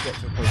 so it may get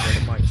to a point where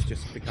the mics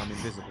just become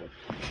invisible,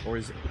 or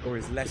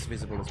is less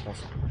visible as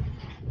possible.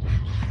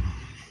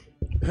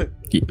 Can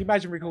you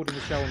imagine recording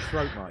the show on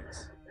throat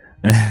mics,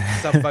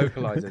 sub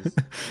vocalizers?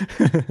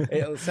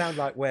 It'll sound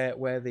like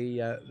where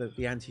the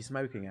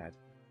anti-smoking ad.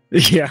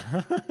 Yeah.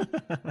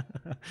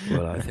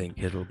 Well, I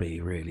think it'll be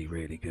really,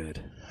 really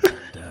good.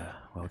 And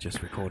we'll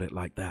just record it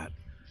like that.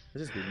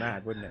 It'd just be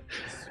mad, wouldn't it?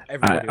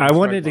 I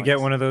wanted to get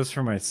one of those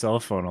for my cell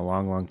phone a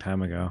long, long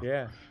time ago.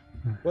 Yeah.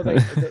 Well,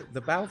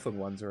 the Balfour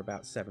ones are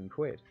about £7.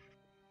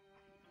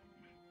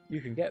 You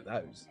can get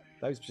those.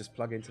 Those just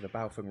plug into the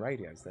Balfour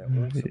radios. They're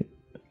awesome.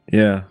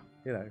 Yeah.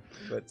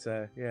 But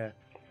yeah,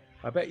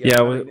 I bet you.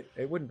 Yeah,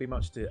 it wouldn't be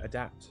much to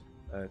adapt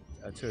a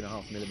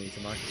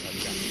 2.5mm microphone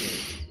down to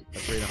a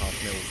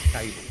 3.5mm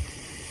cable.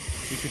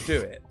 You could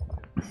do it.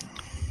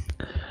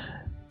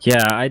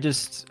 Yeah,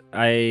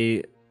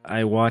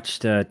 I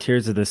watched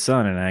Tears of the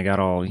Sun and I got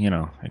all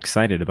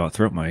excited about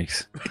throat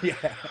mics. Yeah.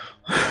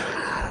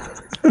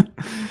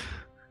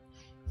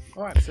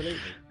 Oh, absolutely.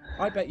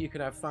 I bet you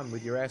could have fun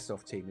with your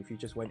airsoft team if you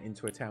just went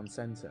into a town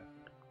centre,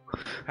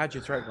 had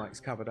your throat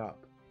mics covered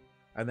up,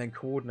 and then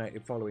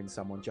coordinated following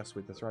someone just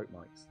with the throat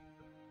mics.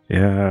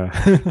 Yeah.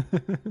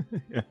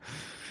 Yeah.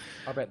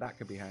 I bet that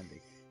could be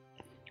handy.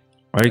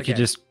 Or you could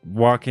just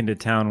walk into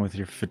town with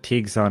your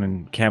fatigues on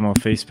and camo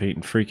face paint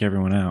and freak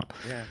everyone out.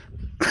 Yeah.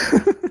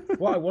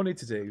 What I wanted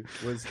to do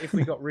was, if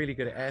we got really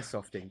good at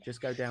airsofting,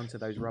 just go down to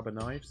those rubber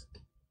knives.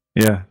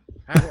 Yeah.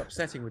 How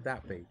upsetting would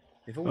that be?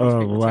 If all these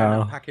people turn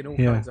up packing all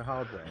kinds of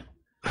hardware,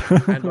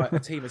 and like a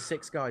team of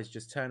 6 guys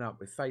just turn up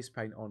with face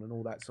paint on and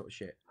all that sort of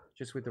shit,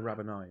 just with the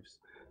rubber knives.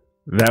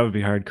 That would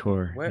be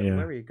hardcore. Where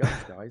are your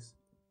guns, guys?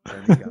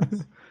 Don't need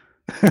guns.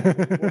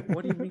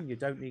 What do you mean you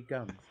don't need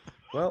guns?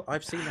 Well,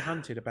 I've seen The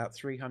Hunted about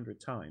 300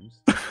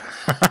 times.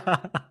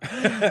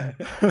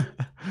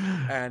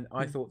 And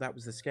I thought that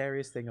was the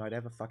scariest thing I'd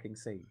ever fucking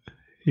seen.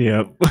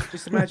 Yep.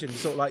 Just imagine,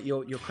 sort of like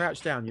you're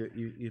crouched down,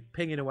 you're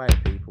pinging away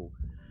at people,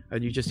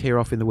 and you just hear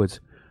off in the woods,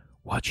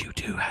 "What you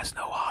do has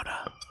no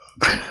honor."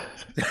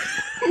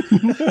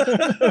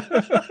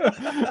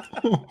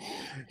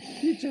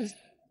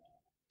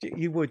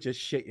 You would just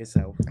shit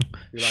yourself.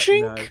 You're like,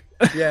 Shink.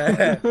 no.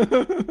 Yeah.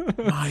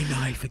 My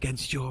knife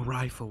against your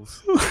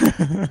rifles.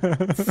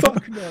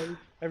 Fuck no.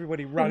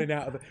 Everybody running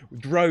out of the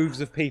droves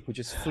of people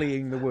just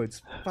fleeing the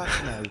woods. Fuck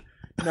no.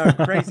 No,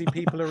 crazy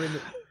people are in the...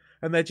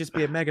 And there'd just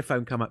be a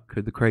megaphone come up.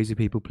 Could the crazy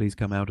people please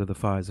come out of the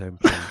fire zone,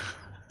 please?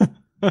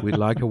 We'd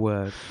like a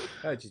word.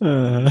 That'd just be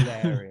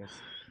hilarious.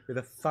 Be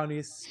the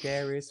funniest,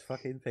 scariest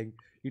fucking thing.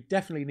 You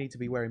definitely need to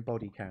be wearing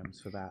body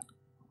cams for that.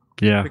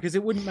 Yeah. Because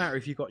it wouldn't matter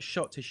if you got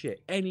shot to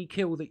shit. Any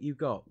kill that you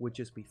got would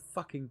just be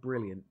fucking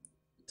brilliant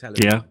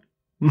television.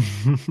 Yeah.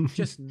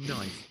 Just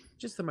nice.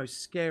 Just the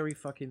most scary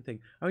fucking thing.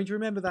 I mean, do you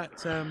remember that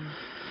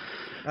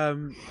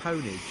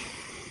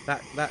Ponage?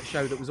 That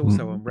show that was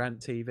also on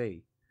Rant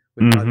TV?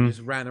 Where the guy that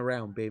just ran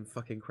around being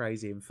fucking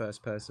crazy in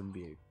first person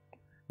view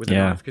with a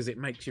knife because it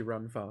makes you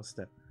run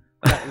faster.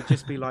 That would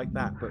just be like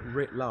that, but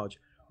writ large.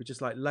 With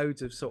just like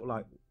loads of sort of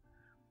like,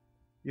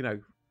 you know,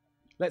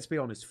 let's be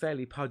honest,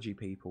 fairly pudgy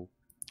people.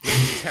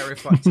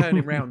 Terrified,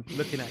 turning around,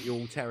 looking at you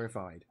all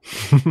terrified.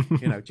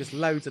 You know, just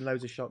loads and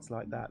loads of shots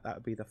like that. That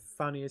would be the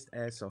funniest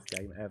airsoft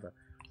game ever.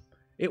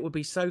 It would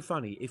be so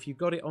funny if you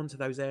got it onto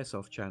those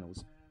airsoft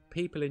channels.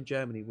 People in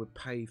Germany would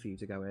pay for you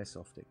to go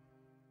airsofting.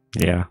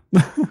 Yeah.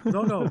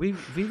 No, we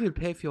will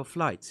pay for your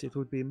flights. It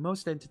would be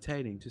most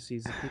entertaining to see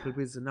the people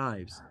with the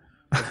knives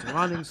just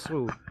running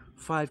through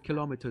 5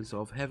 kilometers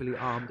of heavily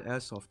armed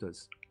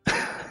airsofters.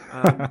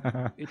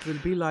 It will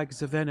be like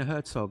the Werner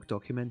Herzog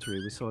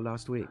documentary we saw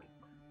last week.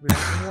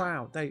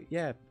 Wow,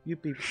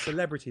 you'd be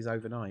celebrities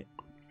overnight.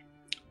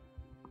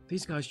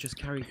 These guys just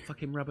carry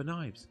fucking rubber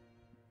knives,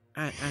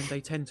 and they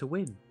tend to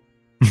win.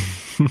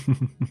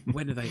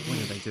 When are they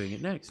doing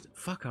it next?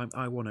 Fuck,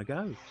 I want to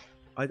go.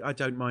 I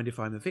don't mind if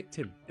I'm a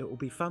victim. It will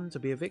be fun to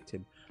be a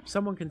victim. If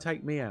someone can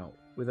take me out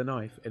with a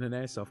knife in an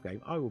airsoft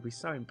game, I will be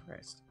so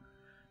impressed.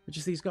 But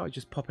just these guys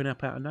just popping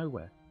up out of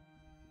nowhere.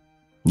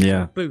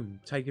 Yeah.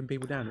 Boom, taking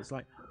people down. It's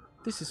like,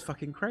 this is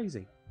fucking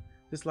crazy.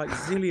 There's like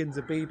zillions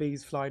of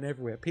BBs flying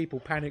everywhere. People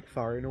panic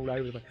firing all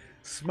over the place.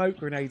 Smoke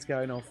grenades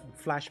going off,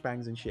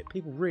 flashbangs and shit.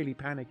 People really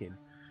panicking.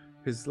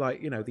 Because,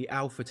 like, you know, the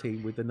Alpha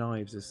team with the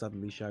knives has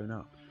suddenly shown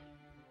up.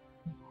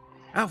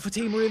 Alpha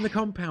team are in the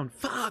compound.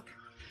 Fuck!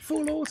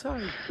 Full auto!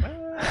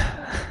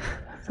 Ah!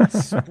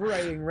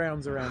 Spraying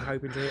rounds around,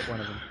 hoping to hit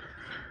one of them.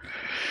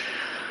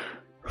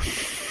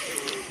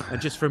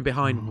 And just from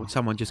behind,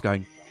 someone just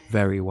going,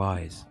 very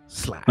wise.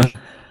 Slash.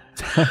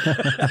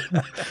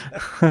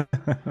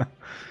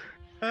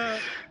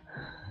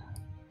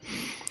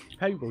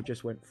 Paintball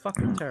just went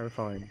fucking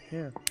terrifying.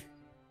 Yeah.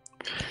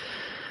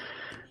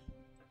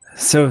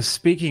 So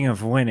speaking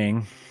of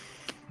winning,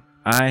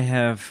 I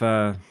have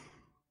come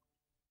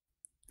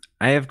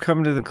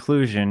to the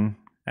conclusion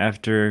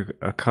after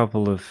a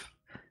couple of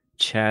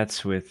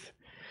chats with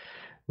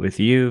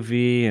you,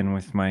 V, and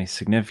with my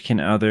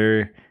significant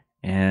other,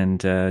 and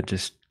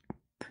just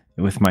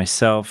with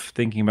myself,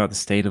 thinking about the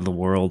state of the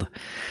world,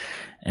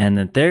 and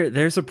that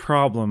there's a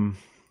problem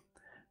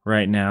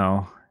right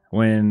now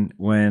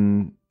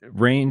when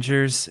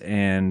Rangers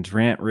and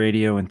Rant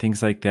Radio and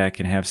things like that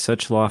can have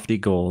such lofty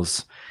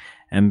goals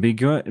and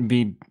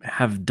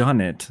have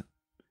done it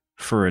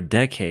for a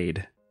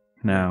decade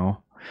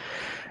now,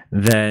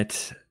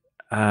 that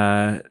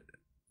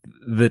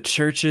the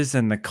churches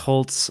and the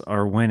cults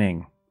are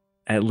winning,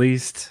 at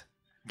least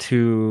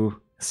to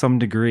some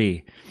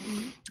degree.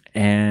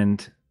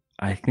 And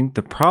I think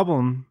the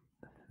problem,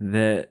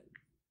 that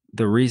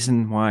the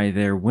reason why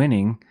they're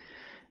winning,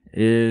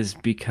 is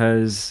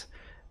because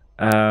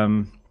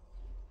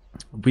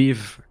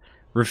we've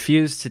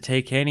refused to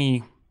take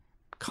any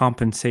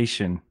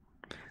compensation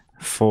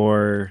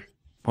for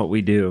what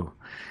we do.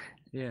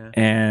 Yeah.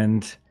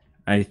 And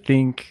I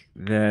think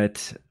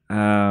that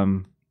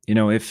you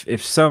know,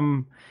 if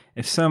some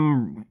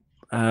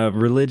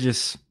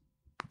religious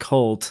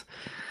cult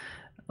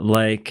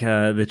like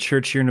the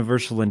Church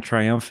Universal and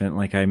Triumphant,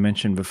 like I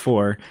mentioned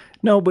before,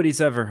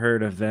 nobody's ever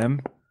heard of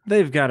them.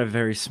 They've got a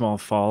very small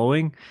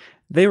following.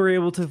 They were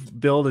able to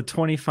build a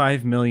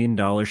 $25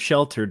 million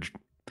shelter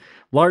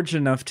large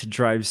enough to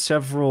drive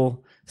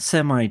several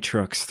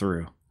semi-trucks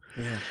through.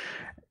 Yeah.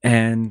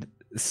 And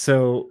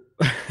so...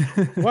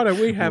 Why don't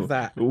we have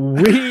that?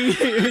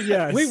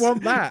 Yes. We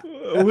want that.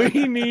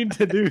 We need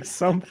to do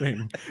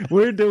something.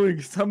 We're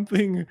doing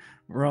something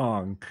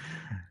wrong.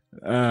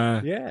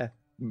 Yeah.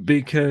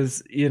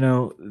 Because, you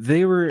know,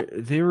 they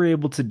were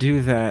able to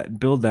do that,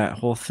 build that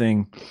whole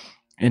thing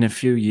in a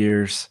few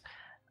years,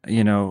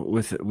 you know,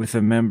 with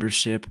a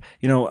membership.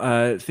 You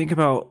know, think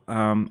about,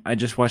 I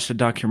just watched a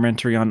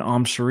documentary on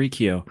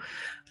Sharikyo.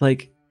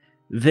 Like,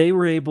 they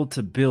were able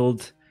to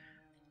build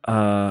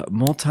a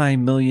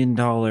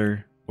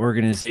multi-million-dollar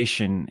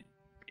organization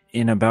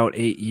in about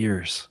 8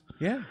 years.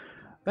 Yeah.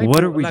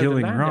 What are we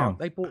doing wrong?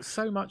 They bought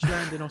so much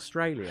land in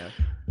Australia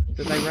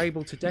that they were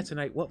able to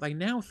detonate what they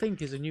now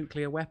think is a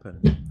nuclear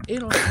weapon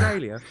in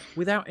Australia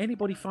without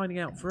anybody finding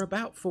out for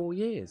about 4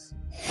 years.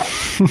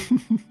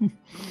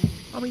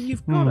 I mean,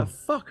 you've got to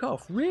fuck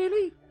off.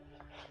 Really?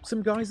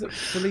 Some guys that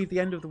believed the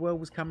end of the world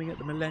was coming at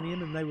the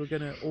millennium and they were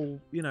going to all,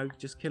 you know,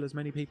 just kill as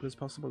many people as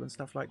possible and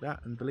stuff like that,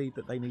 and believed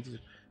that they needed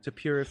to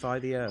purify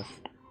the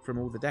earth from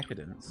all the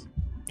decadence.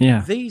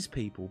 Yeah. These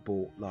people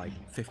bought like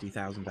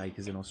 50,000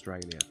 acres in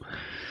Australia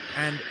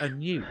and a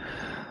nuke.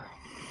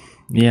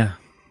 Yeah.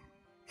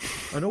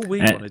 And all we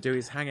want to do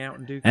is hang out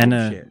and do cool and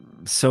a shit.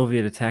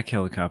 Soviet attack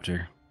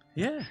helicopter.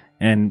 Yeah.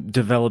 And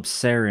develop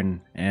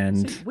sarin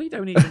and... See, we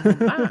don't even want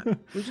that.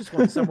 We just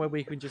want somewhere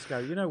we can just go,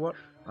 you know what?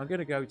 I'm going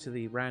to go to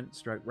the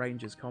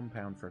Rangers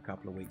compound for a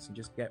couple of weeks and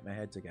just get my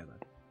head together.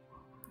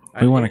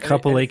 We want a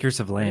couple acres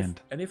of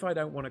land. And if I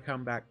don't want to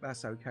come back,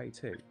 that's okay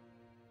too.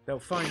 They'll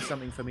find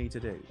something for me to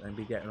do and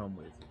be getting on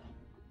with.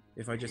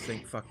 If I just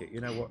think, fuck it, you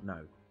know what?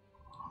 No.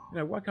 You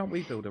know, why can't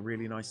we build a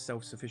really nice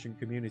self-sufficient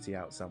community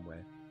out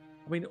somewhere?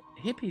 I mean,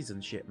 hippies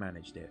and shit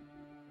managed it.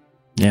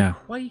 Yeah.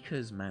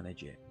 Quakers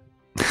manage it.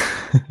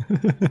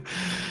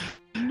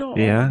 Not.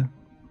 Yeah.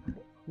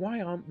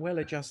 Why aren't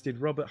well-adjusted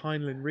Robert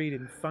Heinlein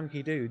reading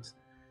funky dudes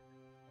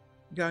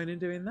going and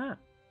doing that?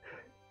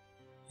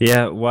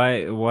 Yeah.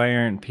 Why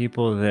aren't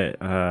people that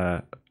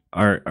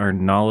are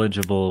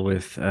knowledgeable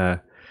with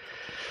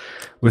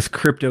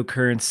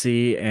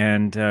cryptocurrency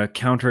and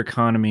counter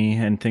economy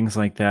and things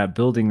like that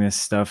building this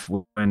stuff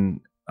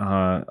when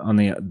on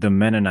the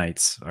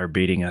Mennonites are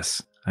beating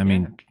us? I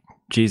mean,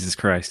 Jesus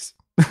Christ.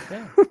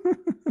 Yeah.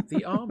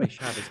 The Amish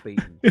have us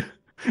beaten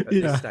at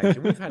this stage,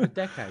 and we've had a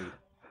decade.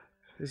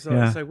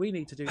 So we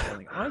need to do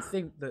something. I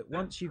think that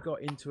once you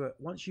got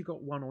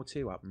one or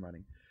two up and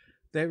running,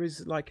 there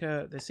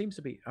seems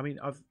to be. I mean,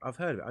 I've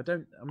heard of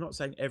it. I'm not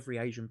saying every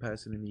Asian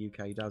person in the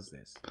UK does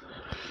this,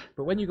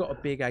 but when you've got a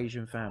big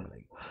Asian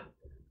family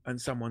and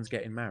someone's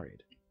getting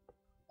married,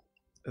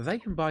 they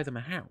can buy them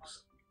a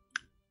house.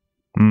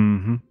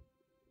 Mm-hmm.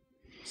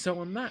 So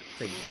on that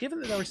thing, given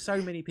that there are so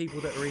many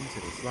people that are into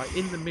this, like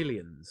in the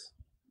millions,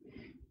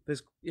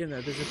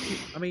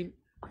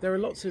 there are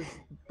lots of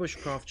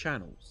bushcraft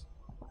channels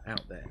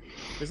out there.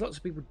 There's lots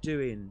of people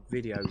doing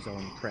videos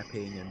on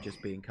prepping and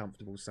just being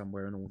comfortable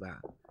somewhere and all that.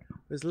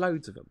 There's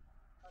loads of them.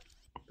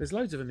 There's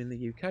loads of them in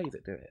the UK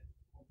that do it.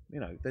 You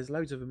know, there's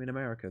loads of them in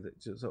America that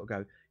just sort of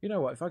go, you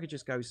know what, if I could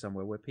just go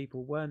somewhere where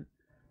people weren't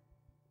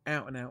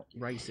out and out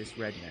racist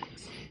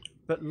rednecks,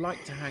 but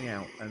like to hang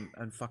out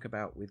and fuck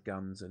about with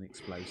guns and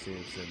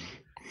explosives and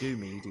do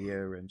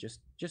media and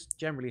just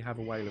generally have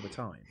a whale of a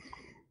time.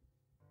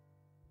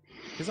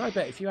 Because I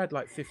bet if you had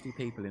like 50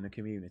 people in a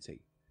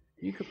community,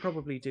 you could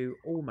probably do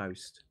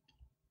almost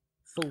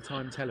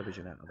full-time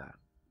television out of that.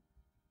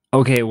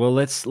 Okay, well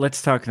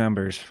let's talk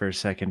numbers for a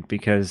second,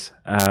 because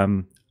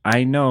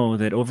I know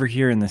that over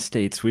here in the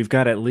States we've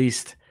got at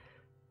least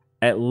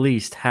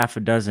half a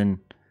dozen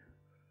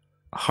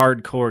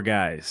hardcore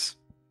guys.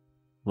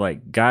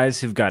 Like guys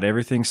who've got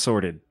everything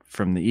sorted,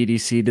 from the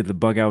EDC to the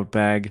bug out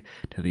bag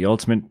to the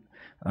ultimate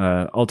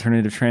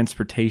alternative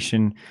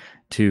transportation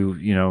to,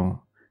 you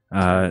know,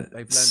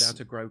 they've learned how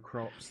to grow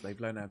crops. They've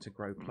learned how to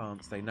grow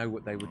plants. They know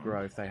what they would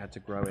grow if they had to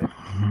grow it.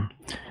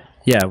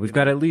 Yeah, we've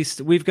got at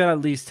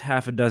least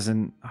half a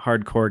dozen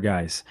hardcore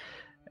guys,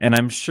 and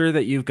I'm sure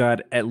that you've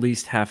got at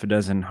least half a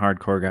dozen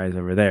hardcore guys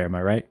over there. Am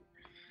I right?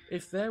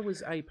 If there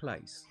was a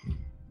place,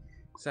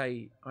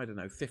 say, I don't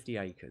know, 50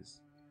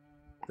 acres,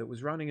 that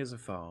was running as a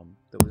farm,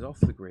 that was off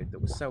the grid, that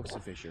was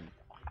self-sufficient,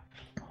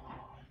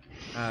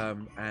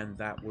 and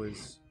that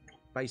was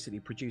basically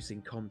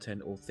producing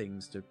content or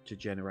things to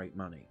generate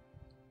money.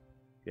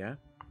 Yeah?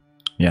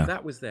 Yeah. If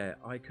that was there,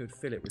 I could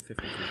fill it with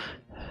 50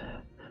 people.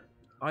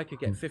 I could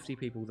get 50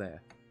 people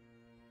there.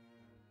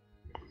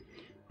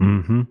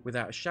 Mm-hmm.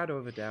 Without a shadow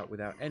of a doubt,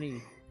 without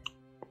any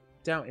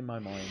doubt in my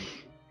mind.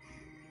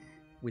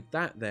 With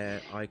that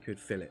there, I could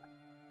fill it.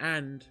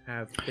 And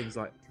have things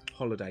like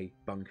holiday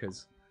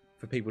bunkers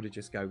for people to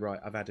just go, right,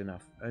 I've had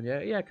enough. And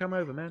yeah, come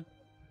over, man.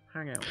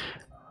 Hang out.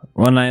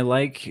 Well, and I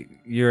like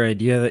your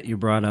idea that you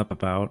brought up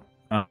about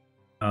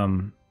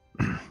kind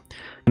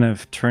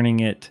of turning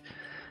it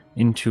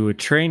into a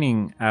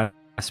training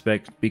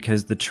aspect,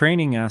 because the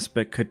training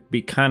aspect could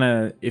be kind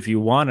of, if you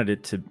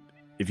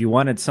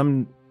wanted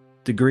some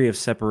degree of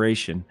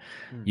separation,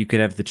 you could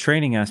have the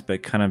training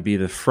aspect kind of be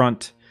the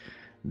front,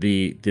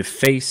 the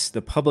face,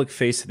 the public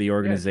face of the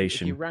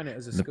organization. Yeah, if you ran it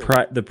as a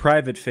school. The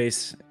private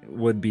face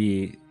would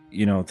be,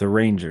 you know, the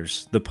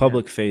Rangers. The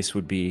public face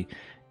would be,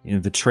 you know,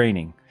 the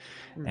training.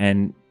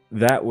 And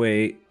that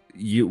way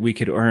we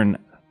could earn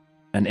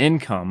an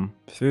income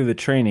through the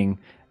training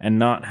and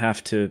not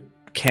have to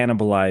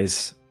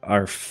cannibalize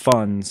our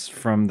funds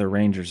from the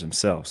Rangers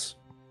themselves.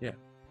 Yeah. See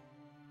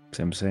what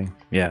I'm saying?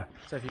 Yeah.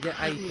 So if you get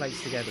a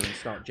place together and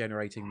start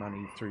generating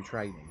money through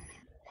training,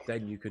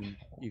 then you can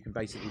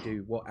basically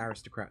do what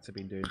aristocrats have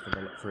been doing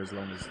for as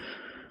long as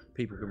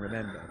people can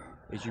remember,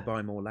 is you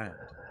buy more land.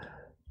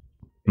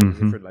 in a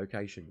different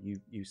location. You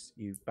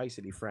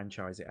basically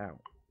franchise it out.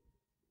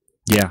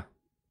 Yeah.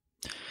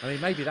 I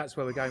mean, maybe that's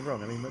where we're going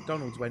wrong. I mean,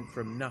 McDonald's went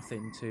from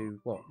nothing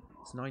to what?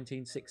 It's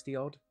 1960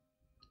 odd.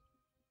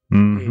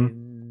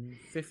 In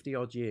 50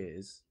 odd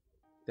years,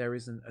 there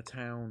isn't a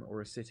town or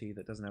a city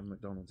that doesn't have a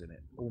McDonald's in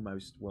it,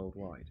 almost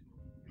worldwide.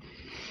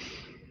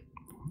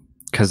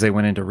 Because they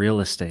went into real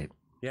estate.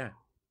 Yeah.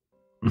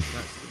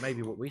 That's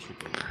maybe what we should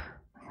do.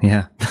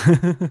 Yeah.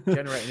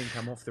 Generate an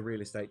income off the real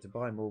estate to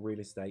buy more real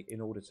estate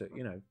in order to,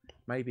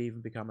 maybe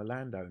even become a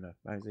landowner,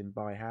 as in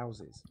buy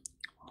houses.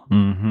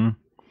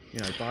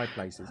 Buy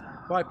places.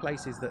 Buy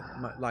places that,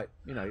 like,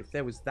 if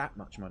there was that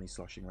much money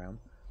sloshing around,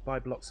 buy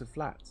blocks of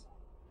flats.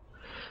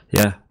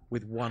 Yeah.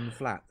 With one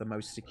flat, the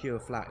most secure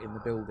flat in the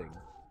building,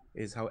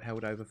 is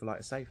held over for like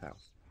a safe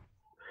house.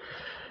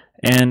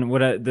 And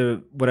what I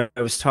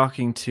was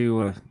talking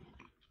to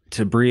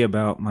Bree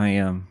about,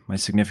 my my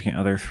significant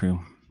other, through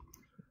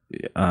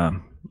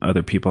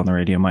other people on the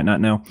radio might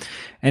not know.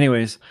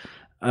 Anyways,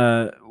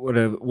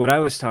 what I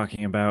was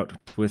talking about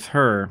with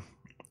her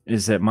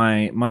is that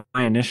my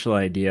initial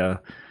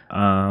idea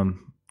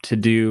to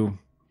do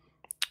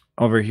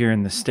over here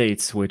in the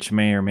States, which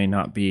may or may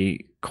not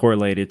be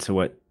correlated to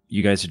what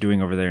you guys are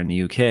doing over there in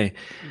the UK,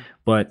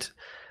 but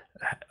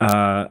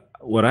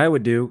what I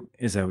would do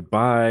is I would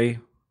buy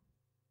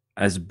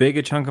as big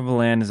a chunk of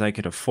land as I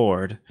could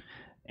afford,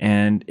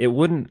 and it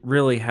wouldn't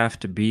really have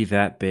to be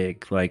that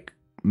big, like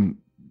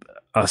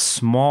a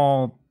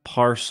small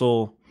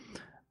parcel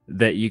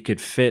that you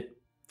could fit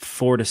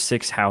 4 to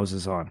 6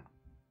 houses on,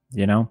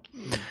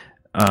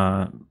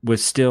 with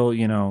still,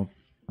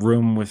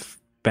 room with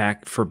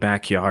for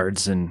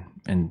backyards and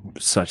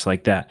such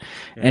like that.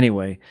 Yeah.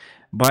 Anyway,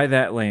 buy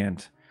that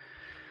land,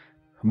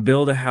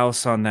 build a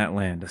house on that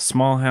land, a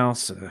small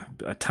house,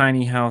 a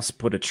tiny house,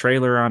 put a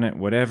trailer on it,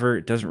 whatever.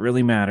 It doesn't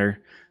really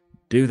matter.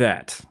 Do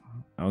that.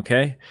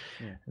 Okay.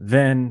 Yeah.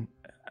 Then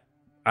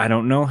I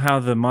don't know how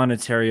the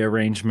monetary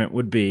arrangement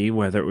would be,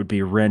 whether it would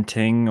be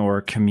renting or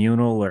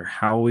communal or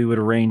how we would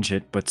arrange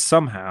it, but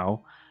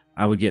somehow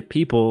I would get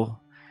people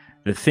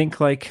that think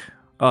like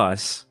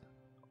us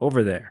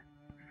over there.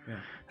 Yeah.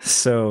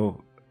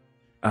 So,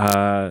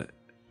 if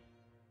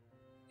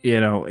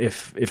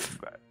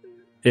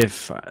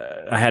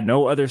I had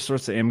no other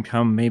source of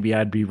income, maybe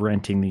I'd be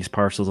renting these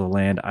parcels of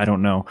land. I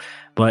don't know.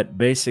 But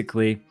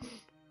basically,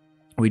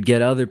 we'd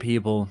get other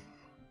people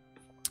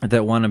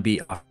that want to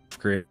be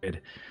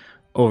off-grid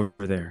over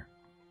there.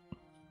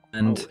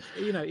 And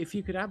if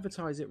you could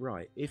advertise it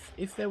right,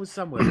 if there was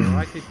somewhere where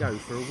I could go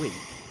for a week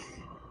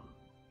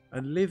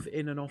and live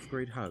in an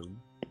off-grid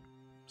home,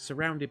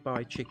 surrounded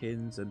by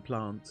chickens and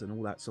plants and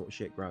all that sort of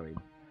shit growing,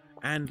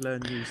 and learn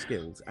new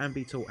skills, and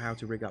be taught how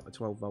to rig up a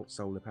 12-volt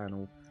solar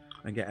panel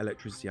and get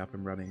electricity up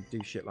and running,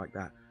 do shit like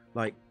that,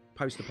 like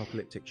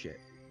post-apocalyptic shit.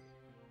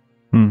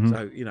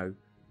 So,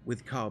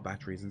 with car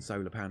batteries and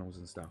solar panels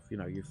and stuff,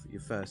 your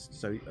first,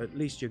 so at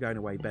least you're going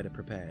away better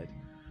prepared.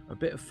 A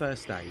bit of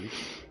first aid,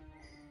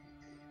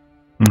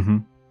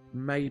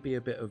 maybe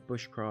a bit of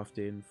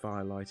bushcrafting,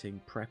 fire lighting,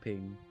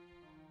 prepping,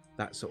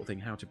 that sort of thing,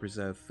 how to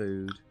preserve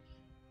food,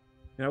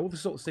 all the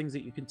sorts of things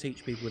that you can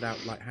teach people without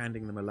like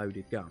handing them a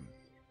loaded gun.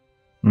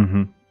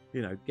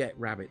 Get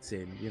rabbits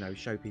in,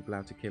 show people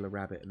how to kill a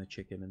rabbit and a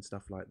chicken and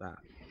stuff like that.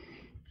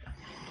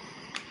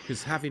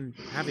 Because having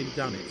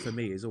done it for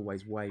me is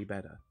always way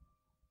better.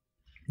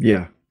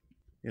 Yeah.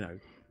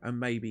 And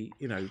maybe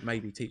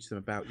teach them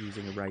about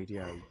using a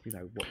radio,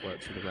 what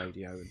works with a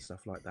radio and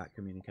stuff like that,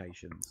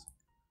 communications.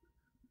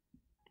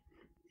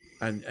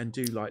 And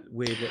do like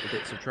weird little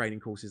bits of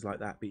training courses like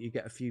that, but you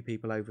get a few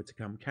people over to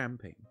come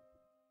camping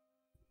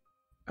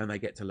and they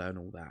get to learn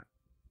all that.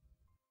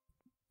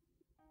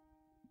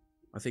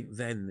 I think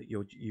then that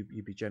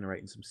you'd be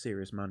generating some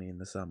serious money in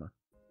the summer.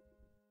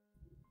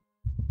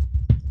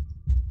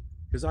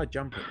 Because I'd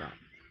jump at that.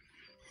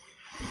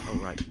 Oh,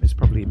 right. It's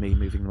probably me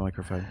moving the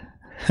microphone.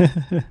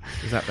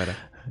 Is that better?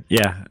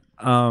 Yeah.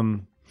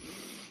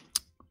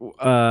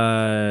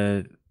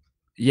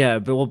 Yeah,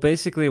 but well,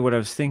 basically what I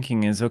was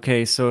thinking is,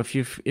 okay, so if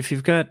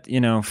you've got,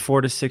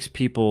 4 to 6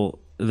 people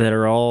that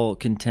are all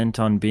content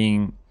on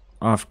being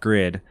off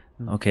grid,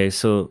 okay,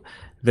 so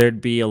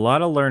there'd be a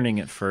lot of learning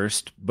at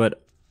first,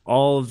 but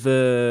all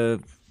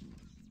the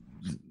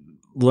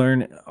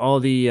what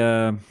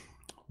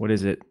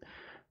is it?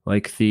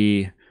 Like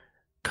the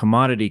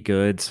commodity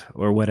goods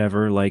or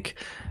whatever, like,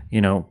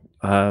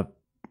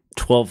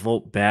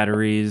 12-volt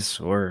batteries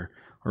or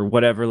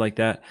whatever like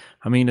that.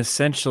 I mean,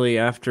 essentially,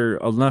 after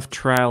enough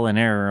trial and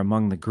error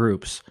among the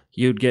groups,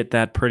 you'd get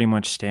that pretty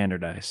much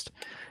standardized.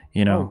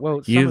 Some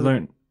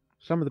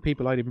of the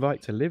people I'd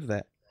invite to live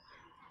there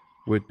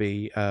would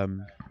be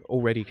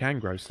already can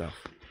grow stuff,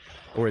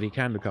 already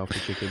can look after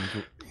chickens,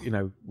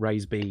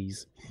 raise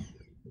bees,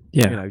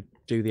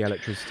 do the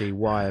electricity,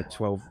 wire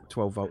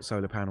 12-volt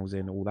solar panels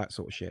in, all that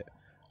sort of shit,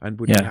 and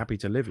would be happy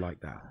to live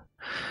like that.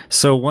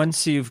 So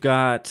once you've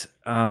got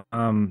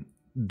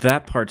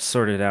that part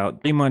sorted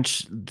out, pretty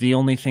much the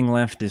only thing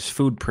left is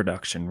food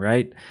production,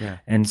 right? Yeah.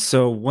 And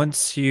so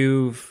once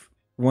you've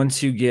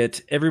once you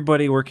get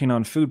everybody working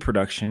on food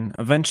production,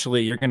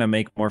 eventually you're going to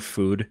make more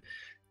food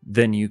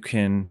than you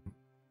can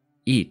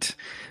eat.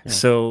 Yeah.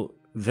 So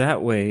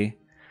that way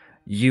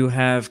you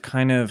have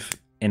kind of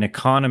an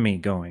economy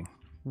going.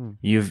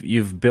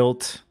 You've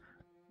built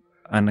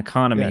an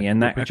economy,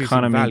 and that producing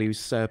economy value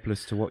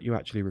surplus to what you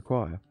actually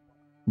require.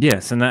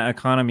 Yes, and that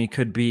economy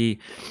could be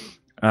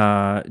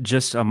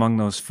just among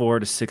those 4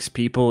 to 6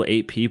 people,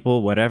 8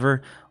 people,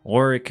 whatever,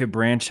 or it could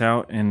branch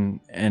out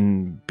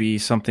and be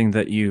something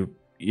that you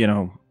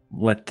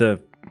let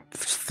the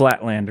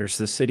flatlanders,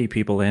 the city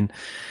people in,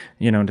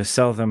 to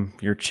sell them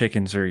your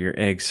chickens or your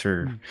eggs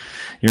or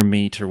your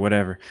meat or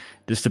whatever,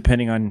 just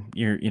depending on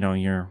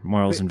your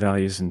morals and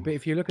values and But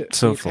if you look at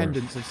so the forth.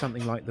 attendance of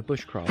something like the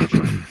bushcraft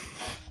show,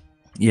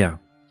 Yeah.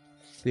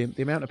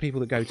 the amount of people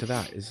that go to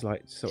that is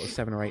like sort of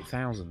 7,000 or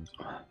 8,000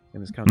 in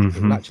this country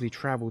that will actually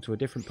travel to a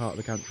different part of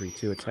the country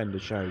to attend a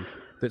show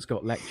that's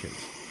got lectures.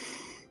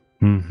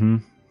 Mm-hmm.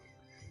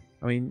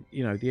 I mean,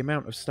 the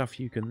amount of stuff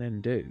you can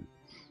then do.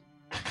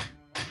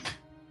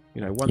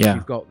 Once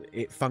you've got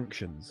it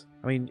functions.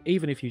 I mean,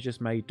 even if you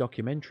just made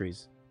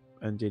documentaries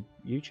and did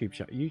YouTube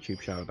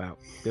show about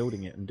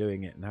building it and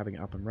doing it and having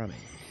it up and running,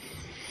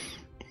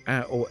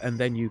 and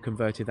then you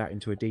converted that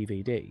into a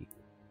DVD.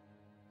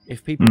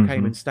 If people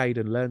came and stayed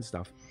and learned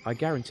stuff, I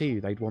guarantee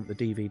you they'd want the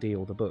DVD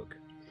or the book.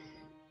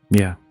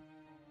 Yeah.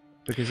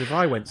 Because if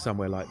I went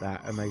somewhere like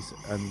that and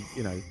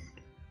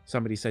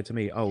somebody said to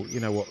me, "Oh, you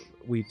know what?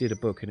 We did a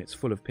book and it's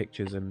full of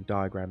pictures and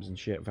diagrams and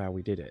shit of how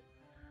we did it.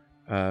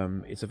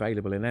 It's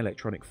available in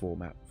electronic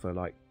format for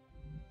like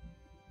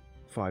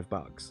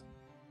 $5,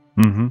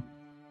 Mm-hmm.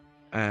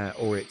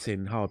 or it's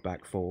in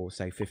hardback for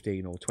say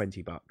 $15 or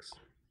 $20.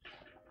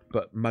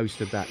 But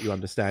most of that, you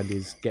understand,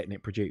 is getting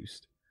it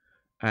produced,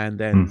 and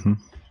then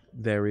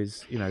there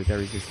is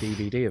this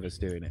DVD of us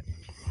doing it.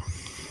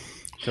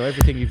 So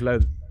everything you've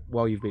learned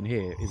while you've been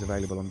here is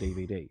available on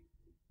DVD.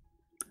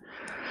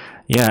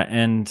 Yeah,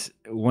 and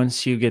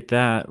once you get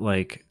that,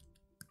 like,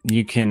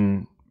 you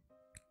can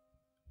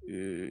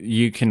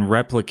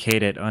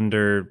replicate it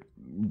under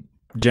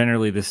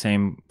generally the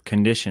same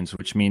conditions,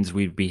 which means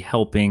we'd be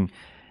helping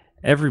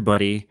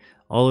everybody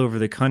all over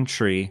the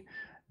country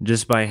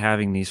just by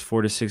having these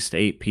 4 to 6 to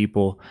 8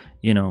 people,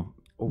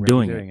 Already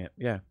doing it.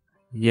 Yeah.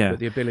 Yeah. But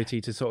the ability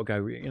to sort of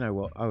go, you know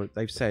what? Oh,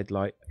 they've said,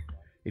 like,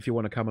 if you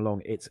want to come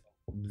along, it's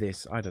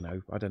this. I don't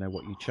know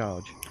what you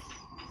charge.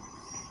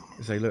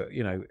 Say, look,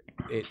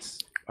 it's,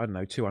 I don't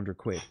know, 200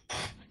 quid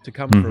to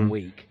come for a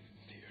week.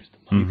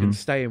 You can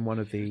stay in one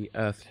of the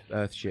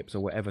Earth ships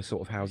or whatever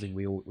sort of housing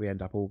we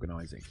end up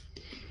organising.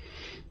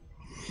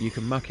 You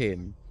can muck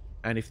in,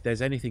 and if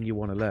there's anything you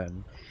want to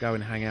learn, go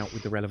and hang out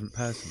with the relevant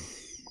person.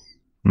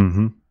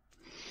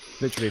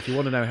 Literally, if you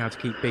want to know how to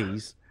keep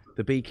bees,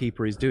 the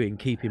beekeeper is doing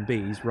keeping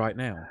bees right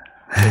now.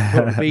 So you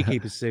put on a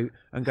beekeeper's suit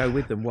and go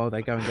with them while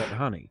they go and get the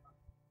honey.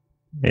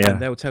 Yeah.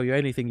 And they'll tell you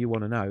anything you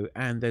want to know.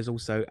 And there's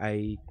also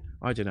a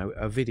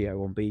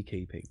video on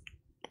beekeeping,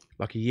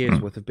 like a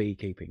year's worth of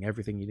beekeeping,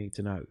 everything you need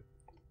to know.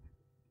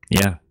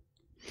 Yeah.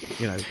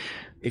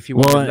 If you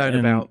want to learn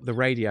about the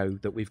radio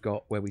that we've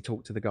got, where we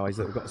talk to the guys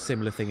that have got a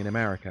similar thing in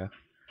America,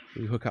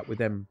 we hook up with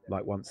them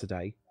like once a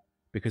day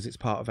because it's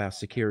part of our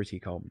security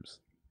comms.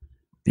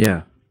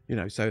 Yeah.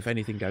 So if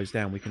anything goes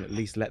down, we can at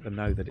least let them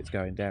know that it's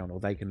going down, or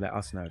they can let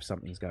us know if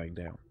something's going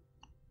down.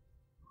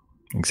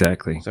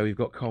 Exactly. So we've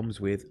got comms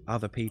with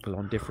other people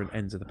on different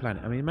ends of the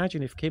planet. I mean,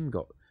 imagine if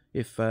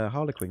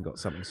Harlequin got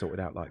something sorted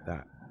out like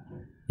that.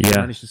 Yeah.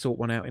 Managed to sort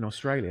one out in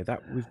Australia.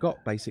 That we've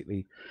got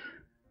basically,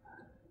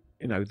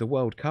 the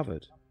world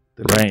covered.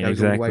 The link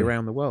goes all the way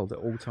around the world at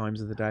all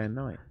times of the day and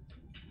night.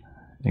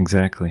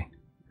 Exactly.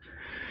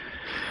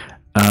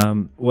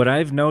 What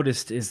I've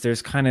noticed is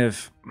there's kind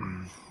of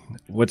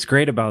what's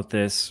great about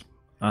this.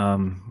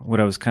 What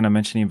I was kind of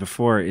mentioning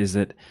before is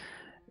that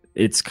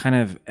it's kind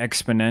of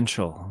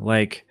exponential.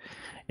 Like,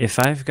 if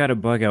I've got a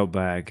bug out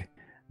bag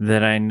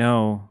that I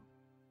know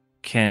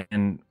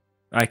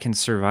I can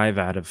survive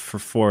out of for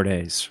 4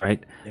 days,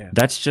 right? Yeah.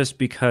 That's just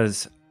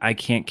because I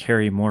can't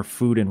carry more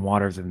food and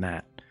water than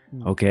that.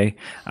 Okay,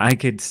 I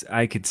could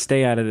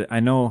stay out of it. I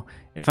know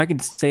if I can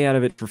stay out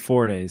of it for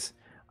 4 days,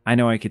 I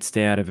know I could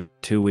stay out of it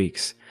 2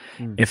 weeks.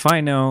 If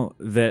I know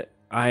that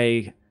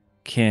I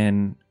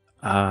can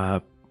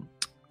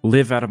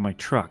live out of my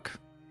truck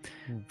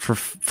for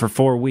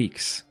 4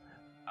 weeks,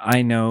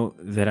 I know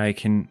that I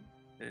can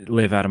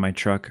live out of my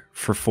truck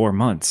for 4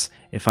 months.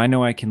 If I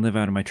know I can live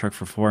out of my truck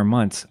for 4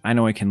 months, I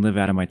know I can live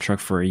out of my truck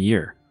for a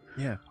year,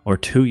 or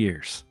 2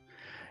 years.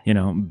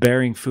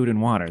 Bearing food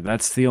and water.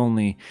 That's the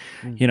only,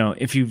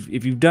 if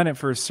you've done it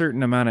for a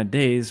certain amount of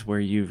days where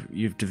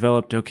you've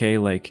developed, okay,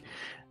 like,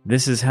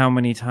 this is how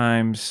many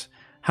times,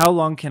 how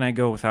long can I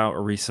go without a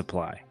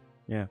resupply?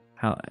 Yeah.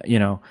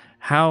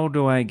 How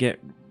do I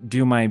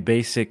do my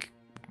basic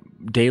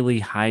daily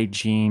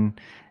hygiene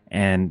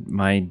and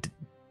my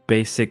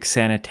basic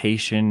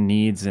sanitation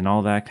needs and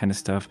all that kind of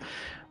stuff.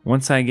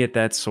 Once I get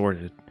that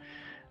sorted,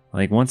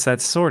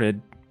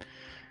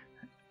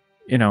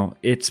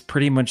 it's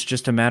pretty much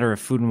just a matter of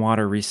food and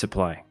water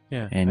resupply.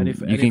 Yeah, and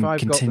if you can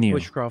I've continue.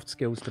 got the bushcraft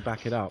skills to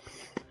back it up,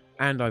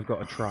 and I've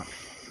got a truck,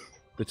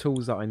 the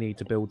tools that I need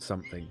to build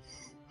something,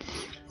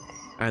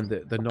 and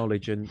the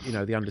knowledge and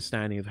the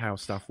understanding of how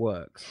stuff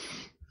works,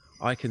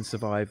 I can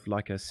survive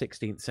like a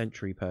 16th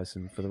century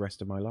person for the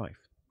rest of my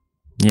life.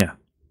 Yeah,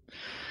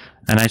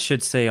 and I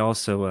should say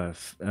also,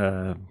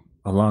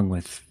 along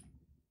with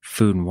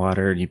food and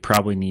water, you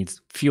probably need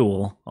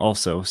fuel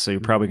also. So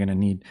you're probably going to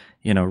need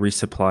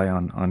resupply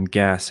on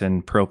gas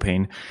and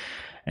propane,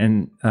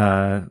 and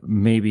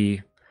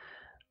maybe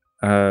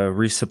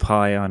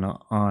resupply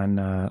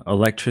on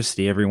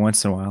electricity every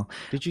once in a while.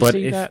 Did you But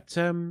see if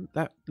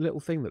that little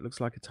thing that looks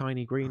like a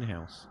tiny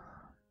greenhouse?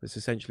 That's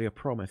essentially a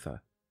promether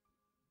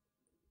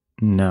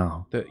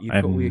no, that you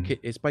put all your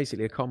it's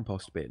basically a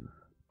compost bin,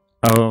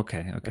 oh, okay,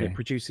 and okay, it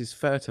produces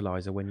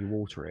fertilizer when you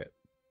water it.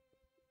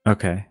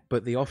 okay,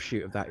 But the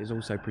offshoot of that is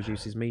also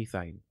produces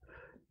methane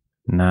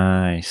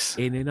nice.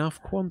 in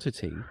enough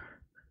quantity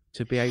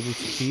to be able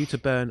for you to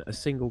burn a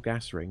single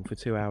gas ring for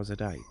 2 hours a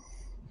day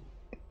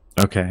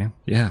Okay,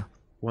 yeah,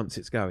 once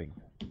it's going.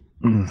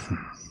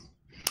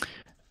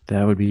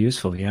 that would be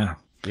useful. Yeah.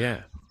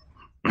 Yeah.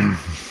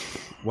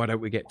 Why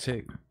don't we get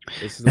two?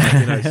 It's like,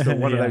 it's still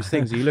one of those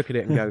things. You look at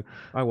it and go,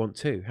 I want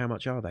two. How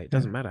much are they? It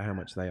doesn't matter how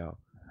much they are.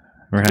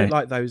 It's a bit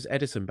like those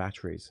Edison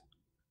batteries.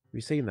 Have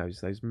you seen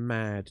those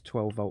mad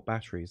 12-volt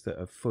batteries that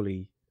are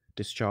fully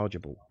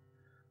dischargeable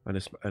and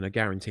are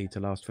guaranteed to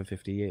last for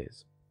 50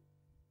 years?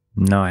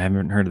 No, I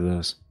haven't heard of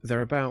those.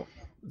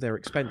 They're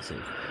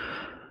expensive.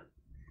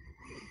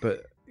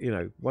 But,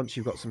 once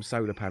you've got some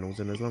solar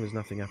panels, and as long as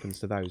nothing happens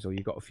to those, or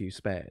you've got a few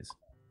spares,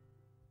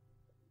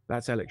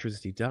 that's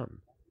electricity done.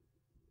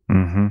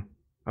 Mm-hmm.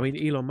 I mean,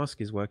 Elon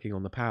Musk is working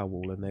on the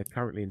Powerwall, and they're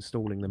currently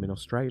installing them in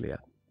Australia,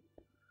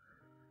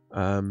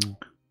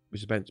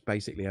 which is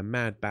basically a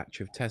mad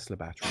batch of Tesla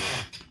batteries.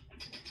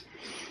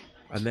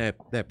 And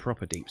they're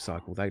proper deep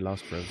cycle. They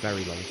last for a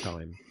very long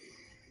time.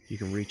 You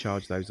can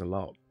recharge those a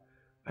lot.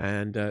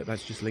 And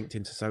that's just linked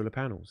into solar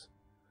panels.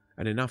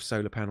 And enough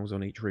solar panels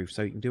on each roof,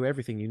 so you can do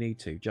everything you need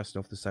to just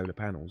off the solar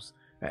panels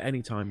at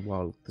any time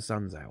while the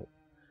sun's out.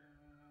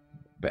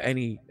 But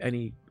any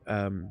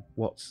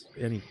watts,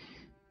 any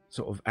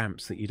sort of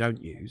amps that you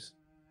don't use,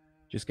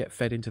 just get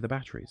fed into the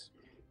batteries.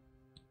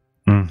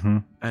 Mm-hmm.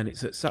 And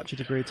it's at such a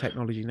degree of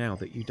technology now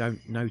that you don't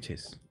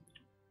notice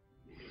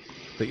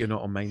that you're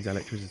not on mains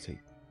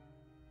electricity.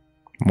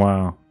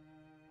 Wow.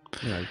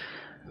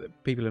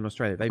 People in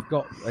Australia, they've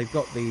got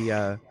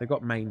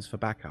mains for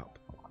backup,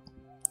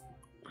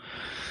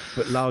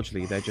 but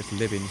largely they're just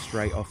living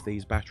straight off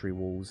these battery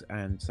walls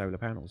and solar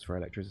panels for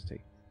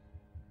electricity.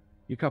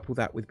 You couple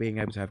that with being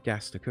able to have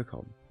gas to cook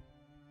on,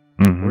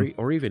 Mm-hmm.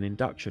 or even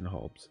induction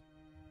hobs,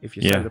 if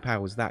your solar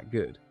power's that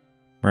good.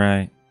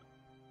 Right.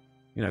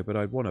 But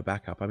I'd want a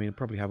backup. I mean, I'd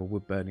probably have a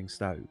wood-burning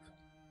stove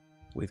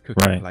with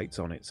cooking plates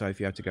on it, so if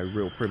you have to go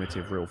real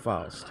primitive real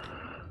fast,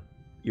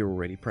 you're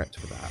already prepped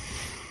for that.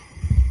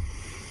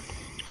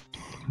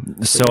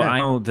 So I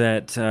know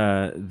that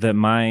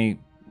my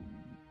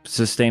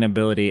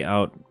sustainability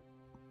out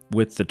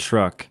with the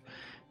truck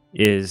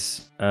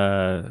is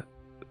 2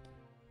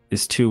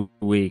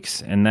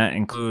 weeks, and that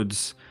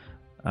includes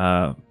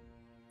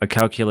a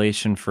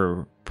calculation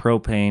for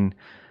propane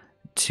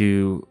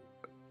to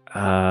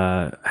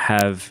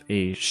have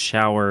a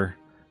shower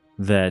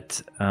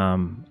that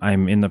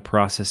I'm in the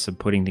process of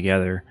putting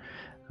together.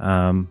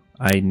 I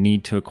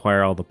need to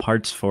acquire all the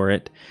parts for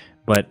it,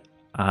 but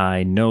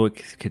I know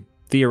it could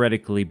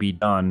theoretically be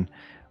done,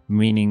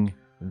 meaning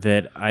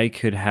that I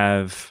could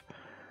have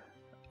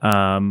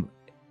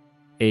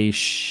a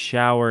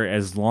shower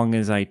as long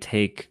as I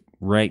take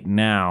right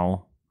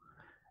now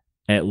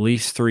at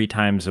least 3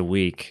 times a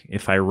week.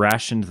 If I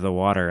rationed the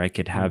water, I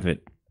could have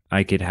it.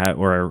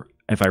 Or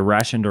if I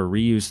rationed or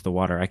reused the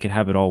water, I could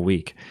have it all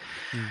week.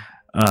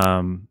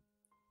 And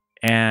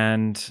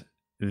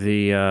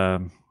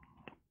the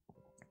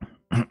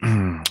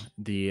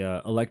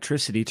the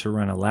electricity to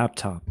run a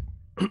laptop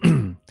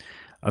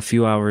a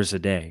few hours a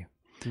day.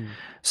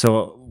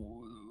 So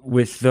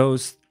with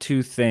those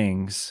two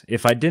things,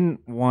 if I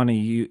didn't want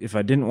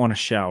to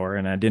shower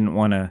and I didn't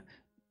want to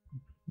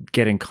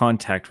get in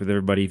contact with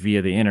everybody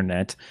via the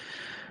internet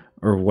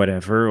or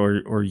whatever,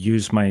 or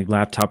use my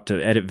laptop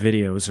to edit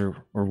videos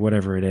or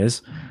whatever it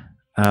is,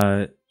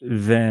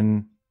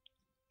 then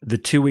the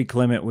 2 week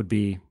limit would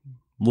be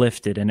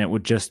lifted, and it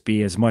would just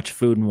be as much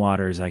food and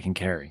water as I can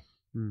carry.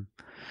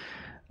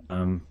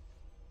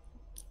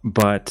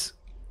 But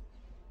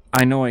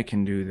I know I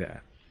can do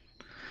that.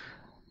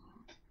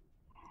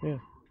 Yeah.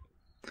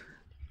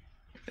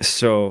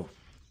 So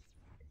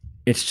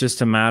it's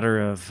just a matter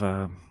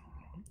of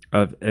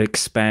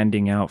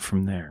expanding out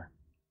from there.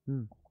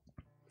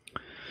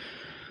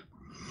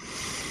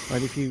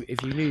 But if you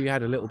knew you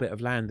had a little bit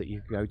of land that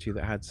you could go to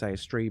that had, say, a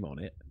stream on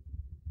it,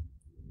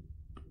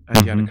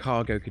 and you had a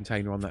cargo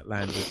container on that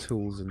land with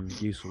tools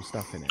and useful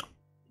stuff in it.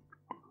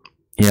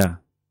 Yeah.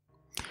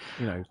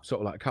 Sort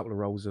of like a couple of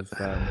rolls of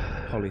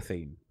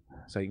polythene,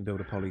 so you can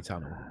build a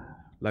polytunnel,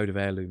 load of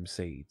heirloom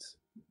seeds,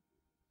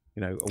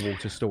 a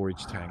water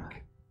storage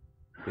tank,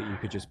 that you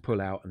could just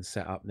pull out and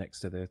set up next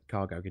to the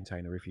cargo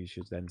container if you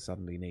should then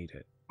suddenly need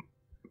it.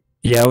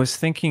 Yeah, I was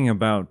thinking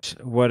about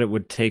what it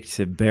would take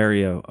to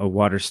bury a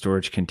water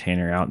storage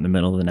container out in the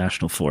middle of the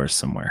national forest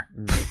somewhere.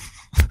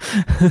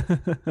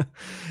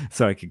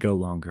 So I could go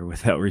longer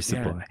without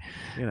resupply.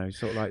 Yeah.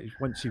 Sort of like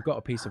once you've got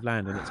a piece of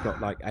land and it's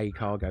got like a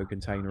cargo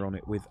container on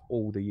it with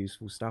all the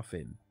useful stuff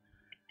in,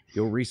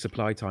 your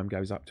resupply time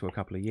goes up to a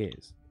couple of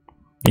years.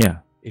 Yeah.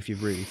 If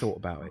you've really thought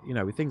about it.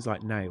 With things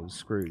like nails,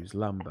 screws,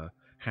 lumber,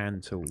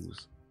 hand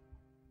tools.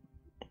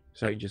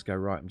 So you just go,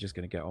 right, I'm just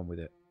going to get on with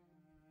it.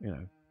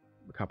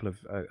 A couple of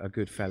a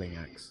good felling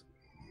axe.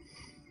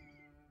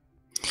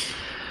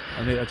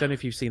 I don't know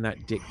if you've seen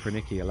that Dick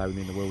Pernicki Alone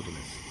in the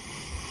Wilderness.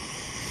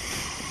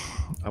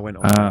 I went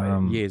on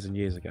about it years and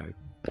years ago.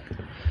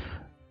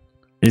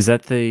 Is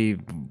that the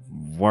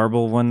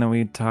warble one that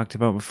we talked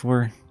about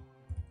before?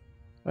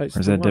 Or is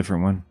that a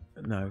different one?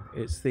 No,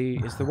 it's the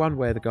one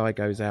where the guy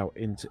goes out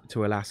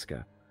to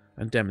Alaska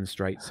and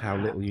demonstrates how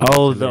little you.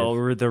 Oh,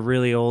 the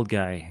really old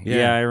guy.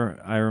 Yeah,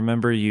 I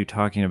remember you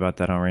talking about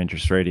that on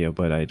Rangers Radio,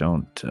 but I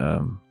don't.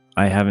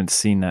 I haven't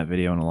seen that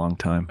video in a long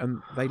time.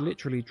 And they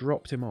literally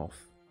dropped him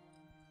off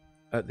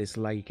at this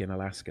lake in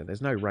Alaska.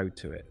 There's no road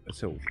to it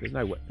at all.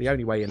 The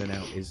only way in and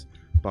out is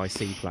by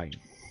seaplane,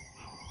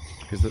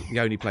 because the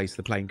only place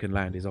the plane can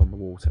land is on the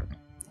water.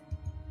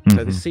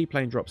 So the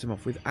seaplane drops him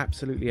off with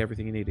absolutely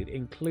everything he needed,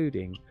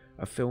 including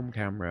a film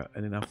camera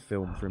and enough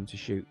film for him to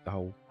shoot the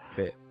whole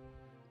bit.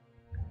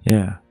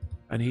 Yeah.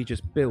 And he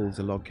just builds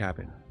a log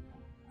cabin.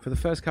 For the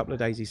first couple of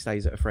days, he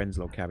stays at a friend's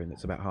log cabin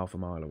that's about half a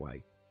mile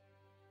away.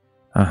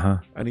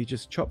 And he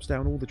just chops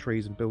down all the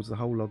trees and builds the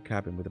whole log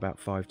cabin with about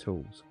 5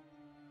 tools.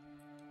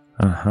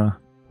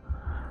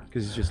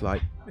 Because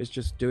it's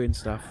just doing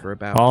stuff for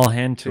about all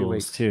hand 2 tools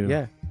weeks.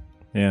 too.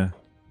 Yeah.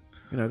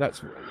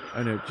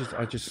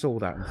 I just saw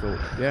that and thought,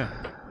 yeah.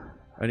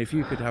 And if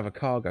you could have a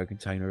cargo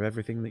container of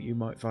everything that you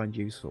might find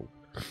useful,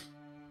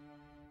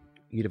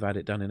 you'd have had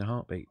it done in a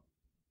heartbeat.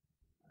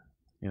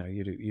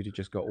 You'd have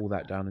just got all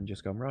that done and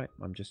just gone, right,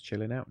 I'm just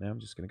chilling out now. I'm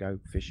just going to go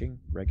fishing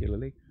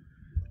regularly.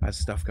 As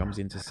stuff comes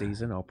into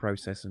season, I'll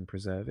process and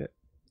preserve it.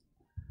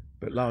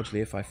 But largely,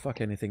 if I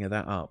fuck anything of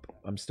that up,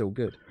 I'm still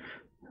good.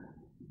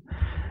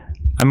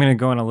 I'm going to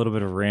go on a little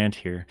bit of rant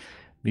here,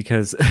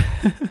 because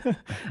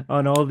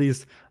on all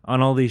these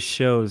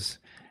shows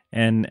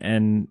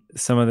and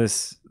some of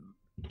this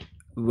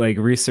like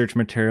research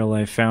material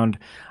I found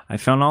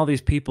all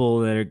these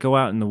people that go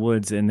out in the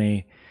woods and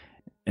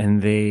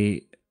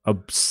they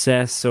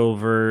obsess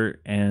over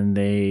and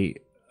they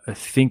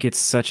think it's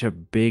such a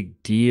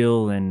big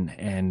deal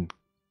and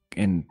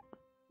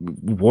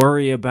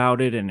worry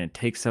about it, and it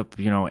takes up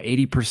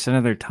 80%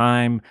 of their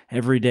time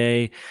every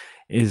day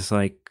is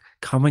like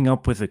coming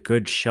up with a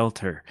good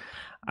shelter.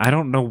 I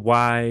don't know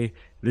why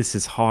this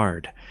is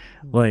hard.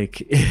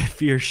 Like,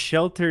 if your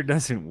shelter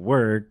doesn't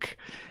work,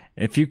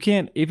 if you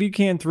can't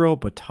throw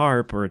up a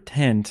tarp or a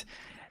tent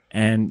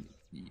and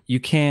you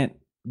can't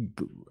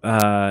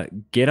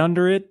get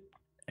under it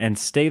and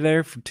stay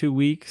there for 2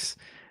 weeks,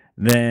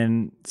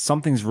 then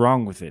something's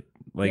wrong with it.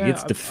 Like,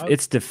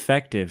 it's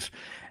defective.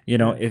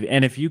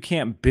 If you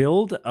can't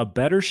build a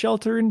better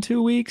shelter in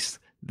 2 weeks,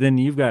 then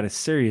you've got a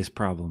serious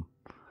problem.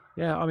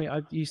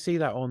 Yeah, you see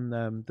that on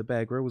the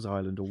Bear Grylls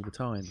Island all the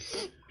time.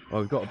 Oh,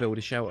 we've got to build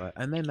a shelter,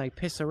 and then they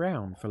piss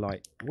around for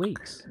like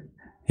weeks.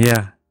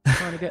 Yeah,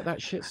 trying to get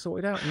that shit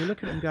sorted out, and you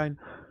look at them going,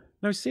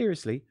 "No,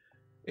 seriously,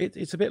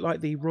 it's a bit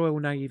like the Royal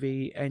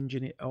Navy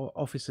engineer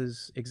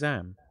officers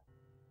exam."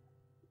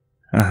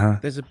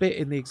 There's a bit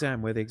in the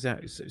exam where the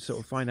exam sort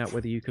of find out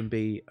whether you can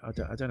be I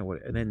don't know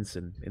what an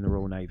ensign in the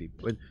Royal Navy.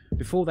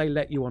 Before they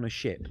let you on a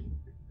ship,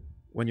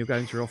 when you're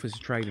going through officer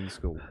training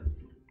school,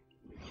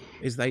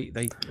 is they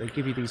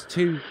give you these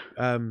 2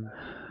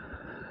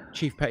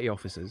 chief petty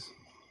officers,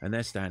 and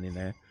they're standing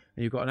there,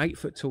 and you've got an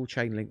 8-foot tall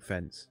chain link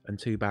fence and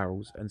 2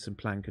 barrels and some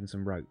plank and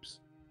some ropes,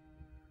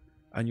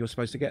 and you're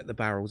supposed to get the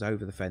barrels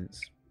over the fence,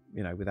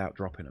 without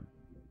dropping them,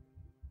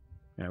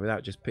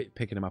 without just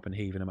picking them up and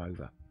heaving them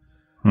over.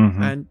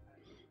 And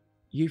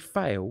you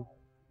fail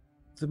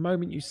the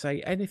moment you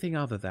say anything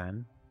other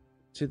than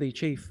to the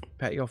chief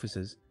petty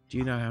officers, "Do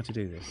you know how to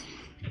do this?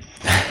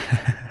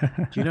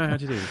 Do you know how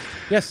to do this?"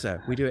 "Yes,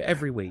 sir. We do it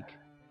every week.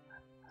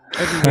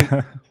 Every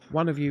week,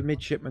 one of you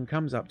midshipmen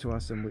comes up to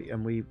us and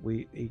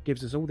he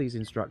gives us all these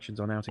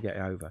instructions on how to get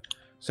it over.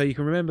 So you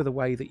can remember the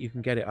way that you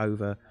can get it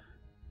over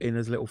in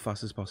as little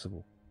fuss as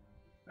possible."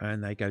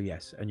 And they go,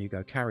 "Yes." And you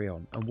go, "Carry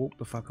on," and walk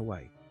the fuck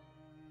away.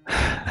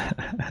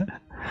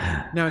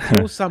 Now, if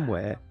you're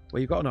somewhere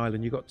where you've got an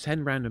island, you've got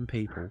 10 random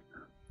people,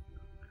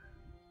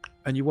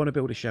 and you want to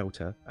build a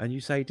shelter, and you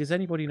say, "Does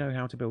anybody know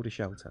how to build a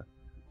shelter?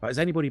 Has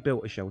anybody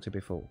built a shelter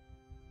before?"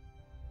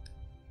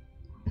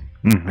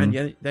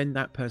 And then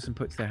that person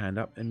puts their hand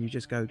up, and you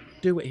just go,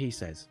 "Do what he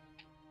says."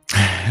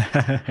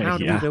 How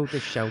do we build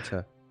this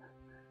shelter?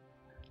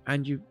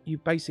 And you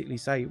basically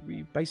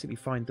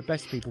find the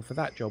best people for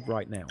that job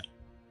right now.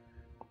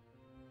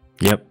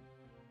 Yep.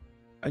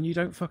 And you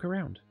don't fuck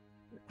around.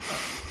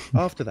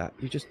 After that,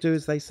 you just do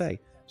as they say.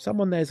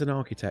 someone there's an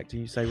architect,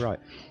 and you say, right,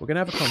 we're going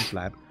to have a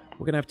conflab.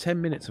 We're going to have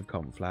 10 minutes of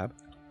conflab,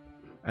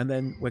 and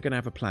then we're going to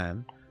have a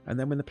plan. And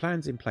then when the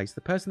plan's in place,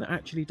 the person that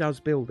actually does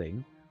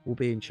building will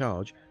be in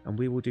charge, and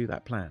we will do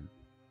that plan.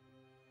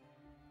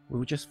 We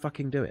will just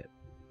fucking do it.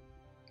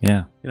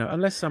 Yeah. You know,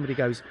 unless somebody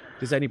goes,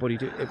 does anybody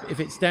do... If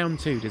it's down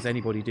to, does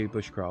anybody do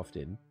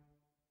bushcrafting?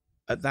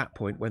 At that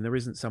point, when there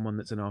isn't someone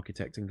that's an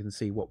architect and can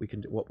see what we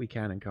can do, what we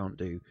can and can't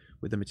do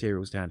with the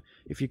materials down.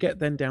 If you get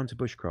then down to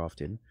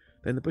bushcrafting,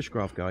 then the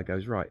bushcraft guy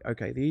goes, right,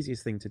 okay, the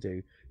easiest thing to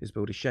do is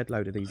build a shed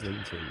load of these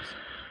lean-tos,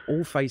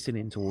 all facing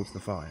in towards the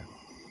fire.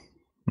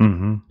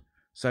 Mm-hmm.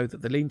 So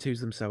that the lean-tos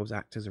themselves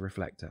act as a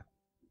reflector.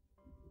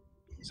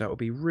 So it'll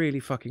be really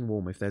fucking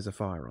warm if there's a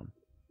fire on.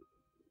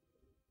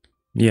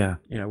 Yeah.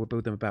 You know, we'll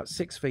build them about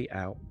 6 feet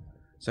out,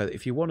 so that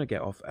if you want to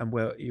get off, and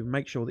you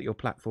make sure that your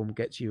platform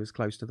gets you as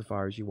close to the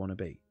fire as you want to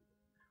be.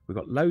 We've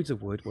got loads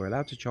of wood. We're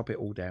allowed to chop it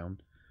all down.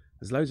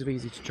 There's loads of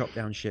easy to chop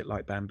down shit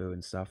like bamboo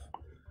and stuff.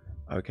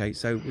 Okay,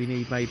 so we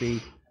need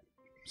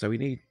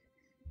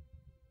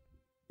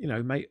you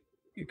know,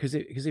 because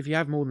if you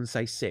have more than,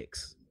 say,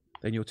 6,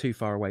 then you're too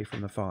far away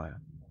from the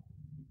fire.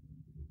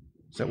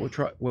 So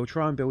we'll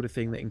try and build a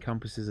thing that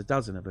encompasses a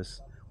dozen of us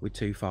with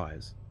 2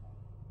 fires.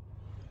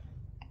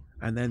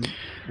 And then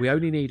we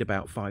only need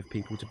about 5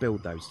 people to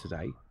build those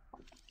today,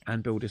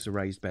 and build us a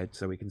raised bed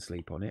so we can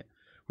sleep on it.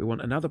 We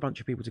want another bunch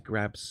of people to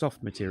grab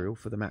soft material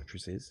for the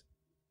mattresses,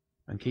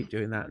 and keep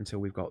doing that until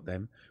we've got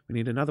them. We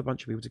need another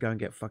bunch of people to go and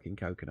get fucking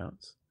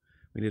coconuts.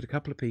 We need a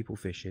couple of people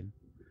fishing,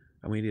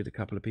 and we need a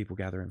couple of people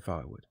gathering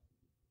firewood.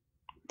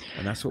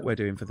 And that's what we're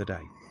doing for the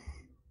day.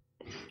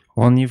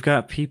 Well, and you've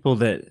got people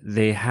that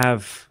they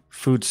have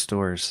food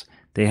stores,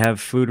 they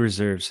have food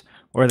reserves,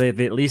 or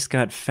they've at least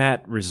got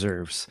fat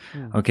reserves.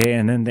 Okay,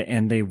 and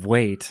then they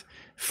wait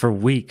for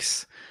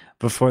weeks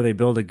before they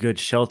build a good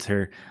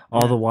shelter.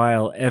 All the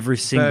while, every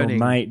single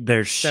night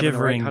they're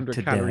shivering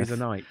to calories death. a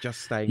night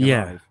just staying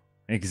alive.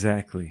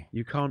 Exactly.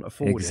 You can't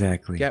afford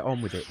it. Get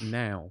on with it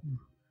now.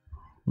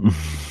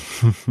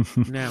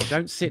 Now,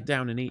 don't sit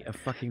down and eat a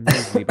fucking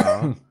muesli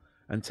bar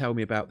and tell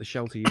me about the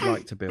shelter you'd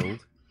like to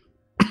build.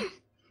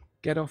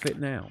 Get off it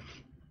now.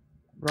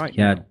 Right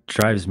now. Yeah, it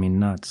drives me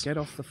nuts. Get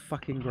off the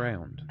fucking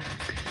ground.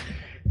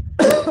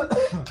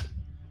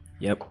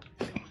 Yep.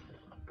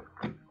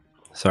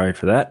 Sorry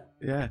for that.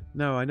 Yeah,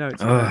 no, I know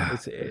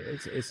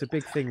it's a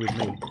big thing with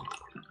me.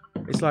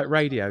 It's like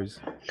radios.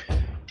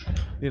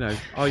 You know,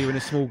 are you in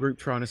a small group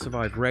trying to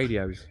survive?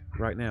 Radios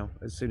right now,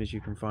 as soon as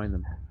you can find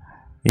them.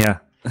 Yeah.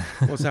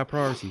 What's our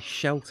priority?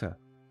 Shelter.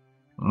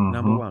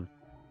 Number 1.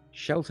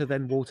 Shelter,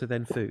 then water,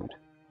 then food.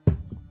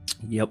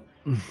 Yep.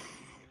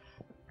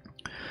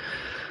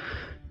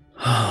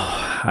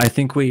 I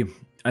think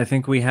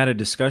we had a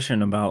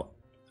discussion about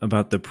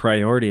the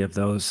priority of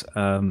those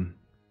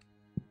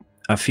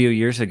a few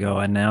years ago,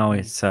 and now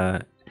it's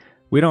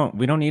we don't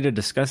need to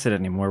discuss it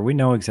anymore. We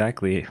know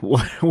exactly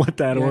what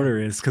that order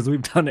is because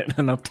we've done it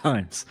enough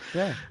times.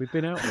 Yeah, we've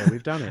been out there,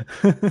 we've done it.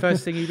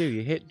 First thing you do,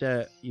 you hit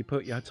dirt, you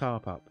put your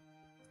tarp up,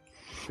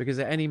 because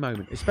at any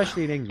moment,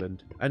 especially in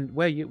England and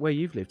where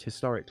you've lived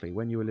historically,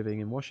 when you were living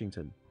in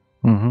Washington.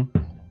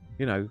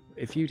 You know,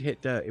 if you'd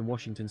hit dirt in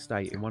Washington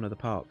State in one of the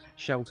parks,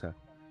 shelter.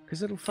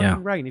 Because it'll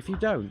fucking rain. If you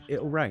don't,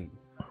 it'll rain.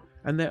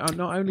 And then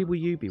not only will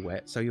you be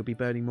wet, so you'll be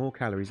burning more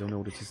calories in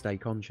order to stay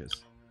conscious,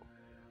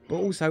 but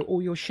also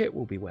all your shit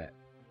will be wet.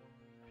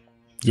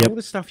 Yep. All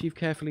the stuff you've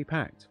carefully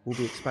packed will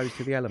be exposed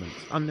to the elements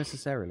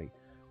unnecessarily,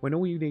 when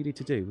all you needed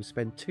to do was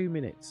spend 2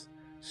 minutes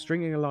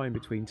stringing a line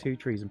between 2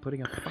 trees and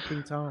putting a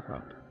fucking tarp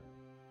up.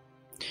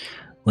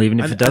 Well,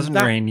 even if it doesn't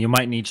rain, you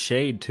might need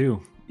shade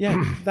too.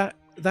 Yeah, that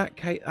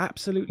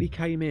absolutely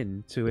came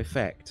into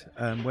effect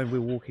when we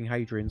were walking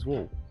Hadrian's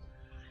Wall,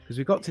 because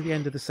we got to the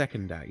end of the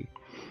second day.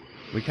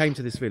 We came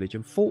to this village,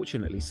 and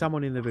fortunately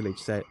someone in the village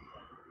said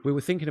we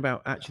were thinking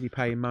about actually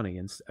paying money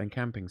and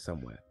camping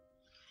somewhere,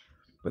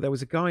 but there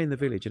was a guy in the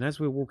village, and as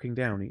we were walking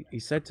down, he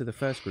said to the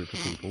first group of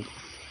people,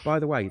 by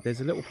the way, there's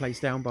a little place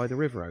down by the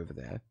river over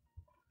there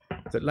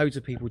that loads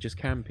of people just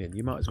camp in.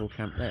 You might as well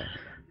camp there.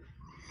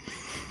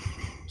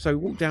 So we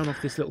walked down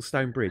off this little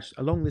stone bridge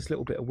along this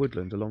little bit of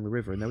woodland along the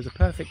river, and there was a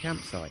perfect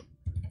campsite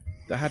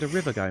that had a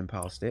river going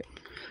past it,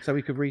 so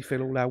we could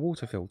refill all our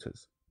water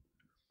filters.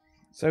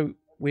 So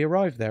we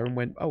arrived there and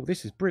went, oh,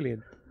 this is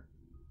brilliant.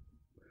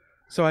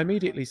 So I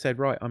immediately said,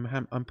 right,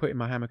 I'm putting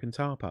my hammock and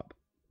tarp up.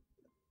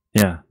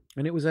 Yeah.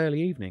 And it was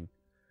early evening.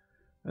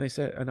 And they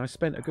said, and I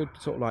spent a good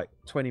sort of like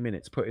 20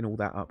 minutes putting all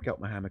that up,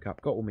 got my hammock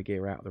up, got all my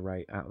gear out of the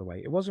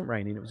way. It wasn't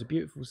raining. It was a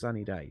beautiful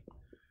sunny day.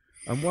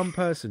 And one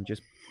person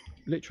just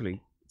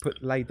literally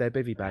laid their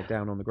bivvy bag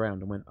down on the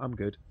ground and went, I'm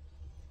good.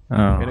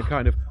 Oh. In a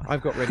kind of,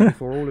 I've got ready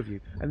before all of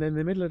you. And then in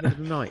the middle of the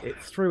night, it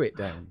threw it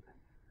down.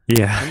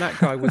 Yeah. And that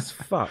guy was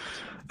fucked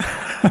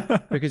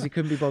because he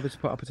couldn't be bothered to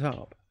put up a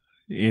tarp.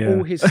 Yeah.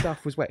 All his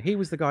stuff was wet. He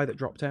was the guy that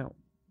dropped out.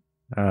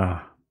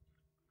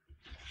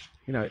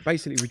 You know, it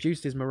basically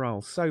reduced his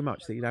morale so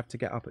much that he'd have to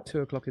get up at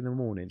 2 o'clock in the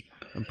morning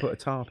and put a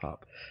tarp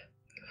up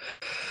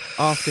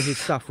after his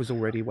stuff was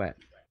already wet.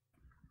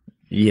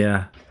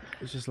 Yeah.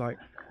 It's just like,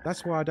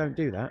 that's why I don't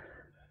do that.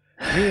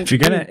 If you're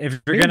gonna have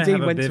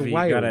a went to bivvy,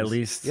 Wales. you gotta at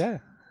least Yeah.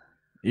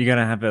 you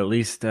gotta have at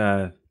least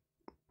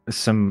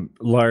some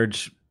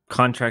large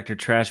contractor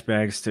trash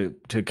bags to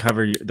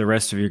cover the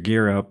rest of your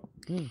gear up.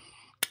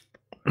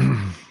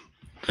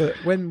 But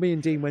when me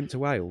and Dean went to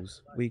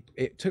Wales,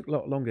 it took a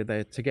lot longer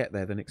there to get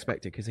there than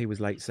expected because he was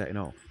late setting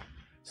off.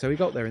 So we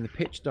got there in the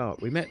pitch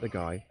dark. We met the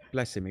guy,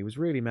 bless him. He was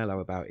really mellow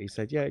about it. He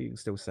said, "Yeah, you can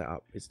still set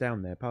up. It's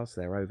down there, past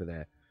there, over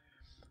there."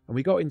 And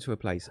we got into a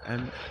place,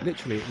 and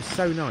literally, it was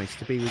so nice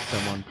to be with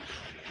someone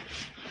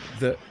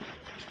that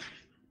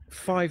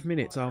 5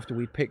 minutes after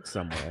we picked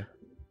somewhere,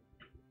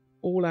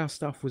 all our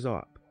stuff was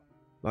up.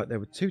 Like there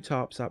were 2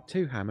 tarps up,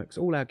 2 hammocks,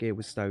 all our gear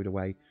was stowed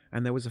away,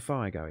 and there was a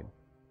fire going.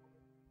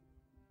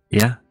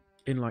 Yeah.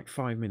 In like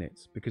 5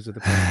 minutes because of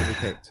the place that we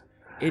picked.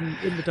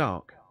 In the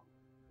dark.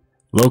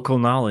 Local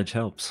knowledge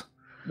helps.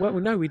 Well,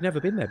 no, we'd never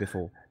been there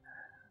before.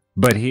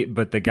 But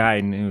the guy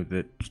knew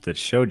that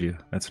showed you.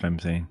 That's what I'm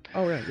saying.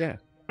 Oh, right, yeah.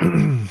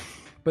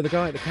 But the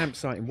guy at the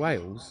campsite in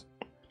Wales,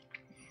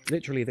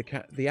 literally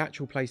the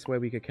actual place where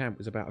we could camp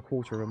was about a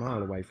quarter of a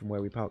mile away from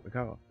where we parked the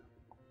car.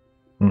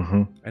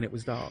 Mm-hmm. And it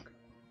was dark.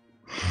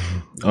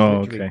 Oh,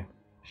 okay.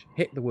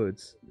 Hit the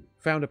woods,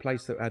 found a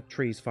place that had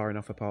trees far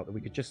enough apart that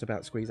we could just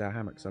about squeeze our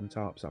hammocks and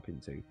tarps up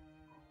into.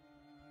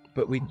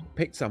 But we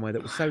picked somewhere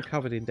that was so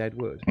covered in dead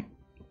wood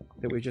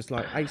that we just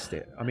like aced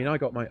it. I mean, I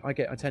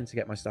tend to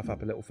get my stuff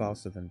up a little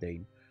faster than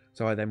Dean,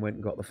 so I then went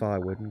and got the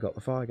firewood and got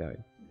the fire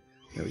going.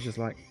 It was just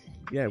like,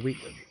 yeah,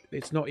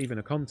 it's not even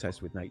a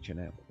contest with nature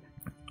now.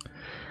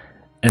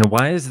 And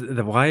why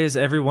is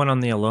everyone on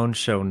the Alone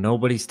show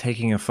nobody's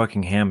taking a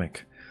fucking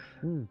hammock?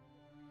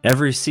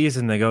 Every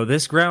season they go,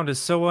 this ground is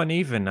so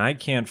uneven, I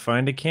can't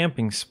find a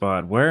camping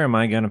spot. Where am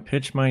I going to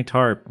pitch my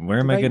tarp? Where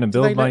am I going to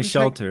build my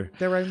shelter? Take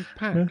their own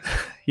pack.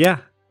 Yeah.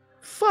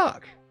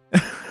 Fuck.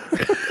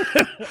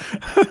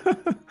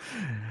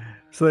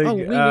 It's like,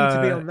 we need to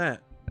be on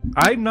that.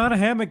 I'm not a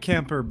hammock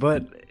camper,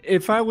 but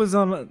if I was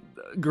on a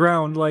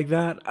ground like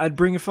that, I'd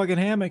bring a fucking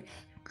hammock.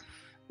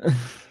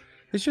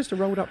 It's just a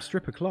rolled up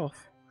strip of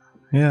cloth.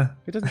 Yeah.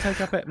 It doesn't take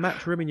up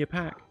much room in your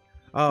pack.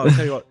 Oh, I'll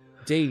tell you what,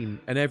 Dean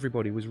and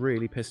everybody was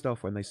really pissed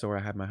off when they saw I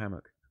had my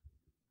hammock.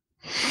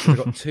 I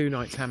got 2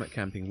 nights hammock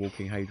camping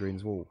walking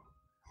Hadrian's Wall.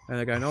 And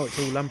they're going, oh, it's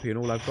all lumpy and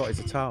all I've got is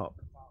a tarp.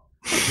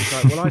 It's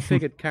like, well, I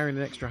figured carrying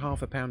an extra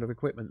half a pound of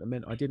equipment that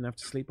meant I didn't have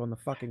to sleep on the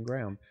fucking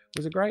ground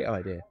was a great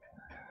idea.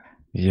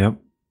 Yep.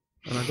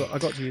 And I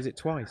got to use it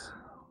twice.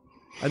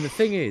 And the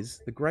thing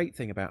is, the great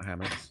thing about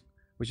hammocks,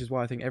 which is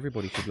why I think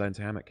everybody should learn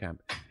to hammock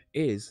camp,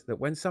 is that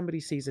when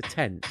somebody sees a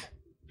tent,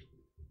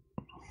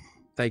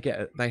 they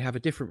have a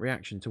different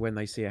reaction to when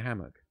they see a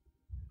hammock.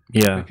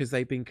 Yeah. Because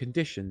they've been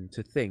conditioned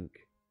to think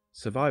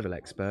survival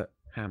expert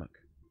hammock.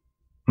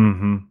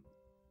 Mm-hmm.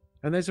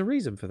 And there's a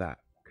reason for that.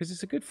 Because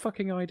it's a good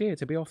fucking idea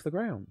to be off the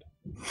ground.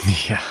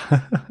 Yeah.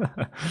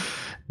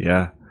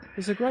 Yeah.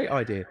 It's a great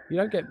idea. You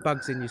don't get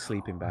bugs in your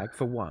sleeping bag,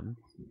 for one.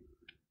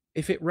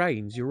 If it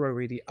rains, you're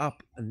already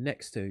up and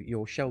next to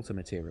your shelter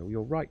material.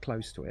 You're right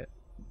close to it.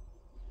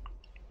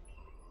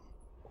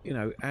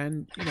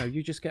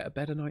 You just get a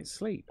better night's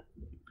sleep.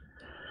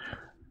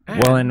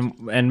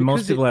 And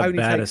most people have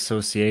bad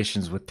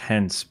associations with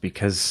tents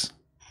because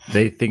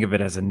they think of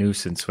it as a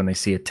nuisance when they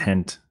see a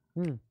tent.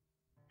 But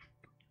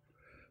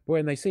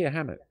when they see a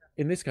hammock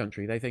in this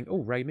country, they think,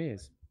 oh, Ray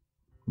Mears.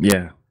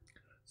 Yeah.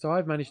 So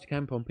I've managed to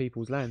camp on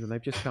people's land and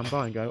they've just come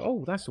by and go,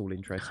 oh, that's all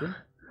interesting.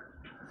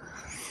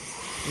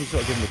 And you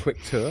sort of give them a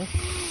quick tour.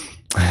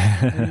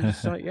 And you're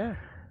just like, yeah.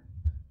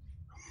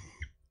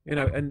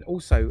 And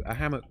also a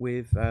hammock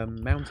with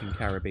mounting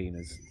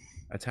carabiners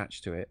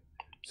attached to it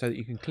so that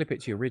you can clip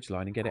it to your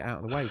ridgeline and get it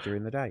out of the way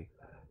during the day.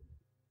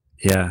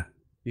 Yeah.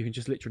 You can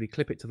just literally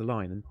clip it to the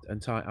line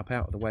and tie it up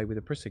out of the way with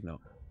a prissing knot.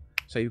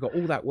 So you've got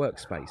all that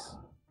workspace.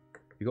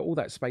 You've got all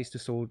that space to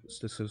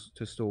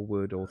store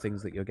wood or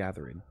things that you're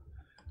gathering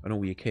and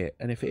all your kit.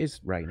 And if it is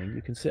raining,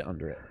 you can sit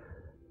under it.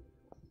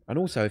 And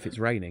also, if it's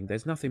raining,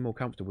 there's nothing more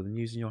comfortable than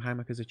using your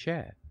hammock as a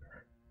chair.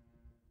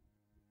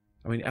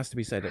 I mean, it has to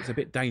be said, it's a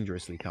bit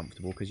dangerously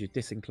comfortable because you're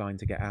disinclined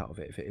to get out of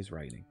it if it is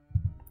raining.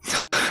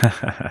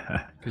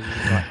 Because you're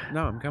just like,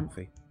 no, I'm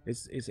comfy.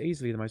 It's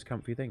easily the most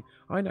comfy thing.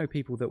 I know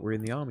people that were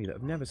in the army that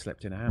have never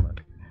slept in a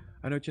hammock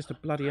and are just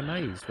bloody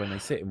amazed when they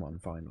sit in one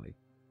finally.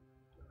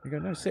 You go,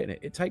 no, sit in it.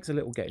 It takes a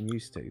little getting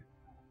used to.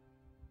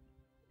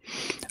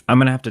 I'm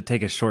going to have to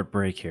take a short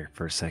break here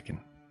for a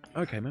second.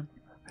 Okay, man.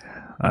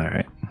 All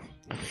right.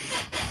 I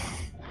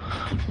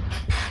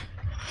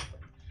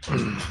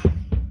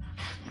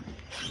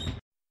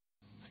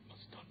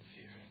must not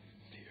fear.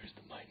 Fear is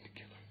the mind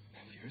killer.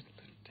 Fear is the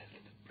little death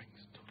that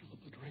brings total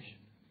obliteration.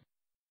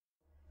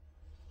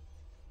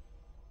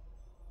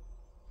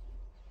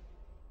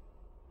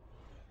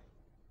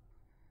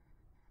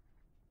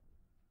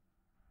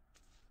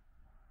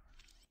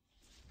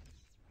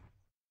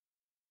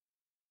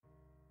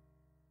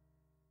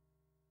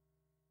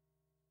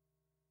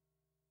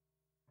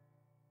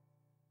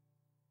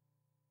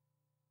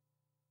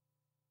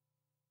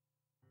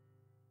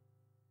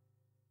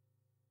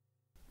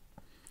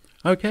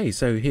 Okay,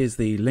 so here's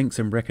the links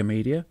and Recca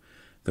Media.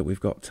 that we've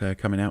got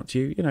coming out to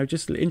you. You know,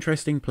 just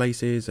interesting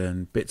places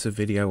and bits of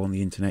video on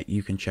the internet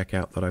you can check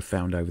out that I've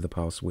found over the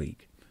past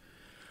week.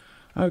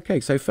 Okay,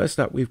 so first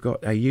up we've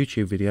got a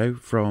YouTube video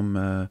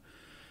from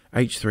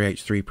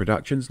H3H3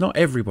 Productions. Not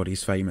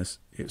everybody's favourite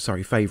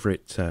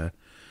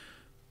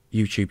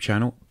YouTube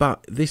channel,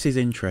 but this is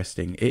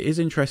interesting. It is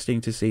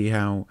interesting to see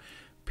how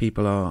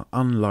people are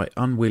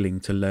unwilling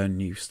to learn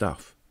new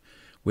stuff,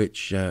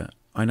 which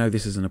I know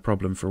this isn't a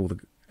problem for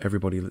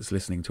everybody that's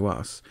listening to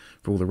us,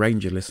 for all the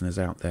Ranger listeners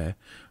out there,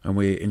 and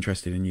we're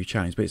interested in new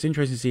challenges. But it's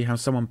interesting to see how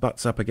someone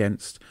butts up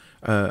against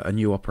a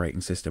new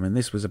operating system. And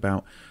this was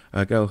about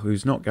a girl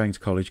who's not going to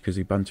college because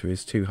Ubuntu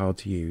is too hard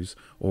to use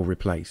or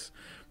replace.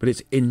 But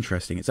it's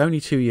interesting. It's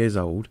only 2 years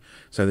old,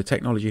 so the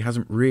technology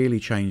hasn't really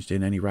changed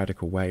in any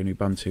radical way, and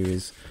Ubuntu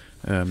is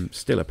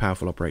still a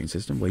powerful operating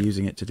system. We're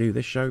using it to do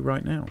this show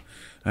right now,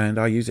 and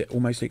I use it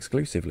almost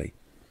exclusively.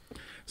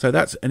 So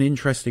that's an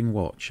interesting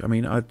watch. I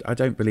mean, I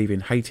don't believe in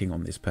hating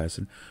on this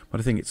person,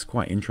 but I think it's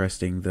quite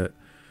interesting that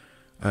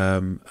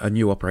a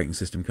new operating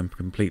system can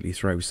completely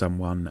throw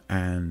someone,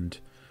 and,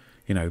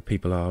 you know,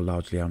 people are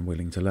largely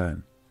unwilling to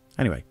learn.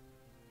 Anyway,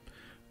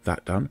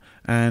 that done.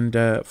 And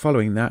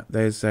following that,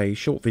 there's a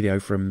short video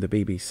from the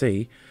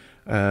BBC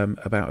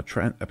about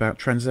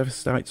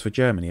transvestites for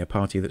Germany, a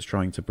party that's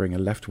trying to bring a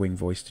left-wing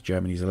voice to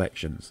Germany's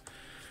elections,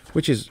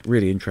 which is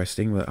really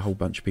interesting that a whole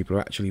bunch of people are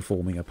actually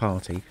forming a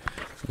party,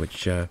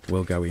 which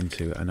we'll go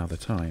into another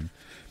time.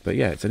 But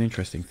yeah, it's an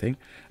interesting thing.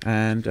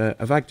 And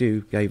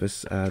Avagdu gave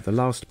us the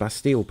Last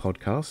Bastille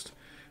podcast,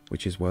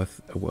 which is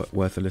worth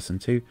a listen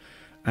to,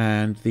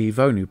 and the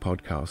Vonu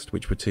podcast,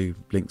 which were 2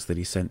 links that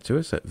he sent to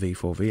us at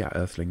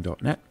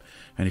v4v@earthling.net.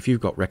 And if you've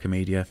got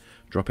Recomedia,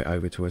 drop it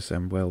over to us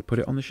and we'll put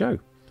it on the show.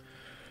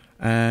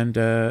 And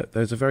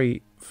there's a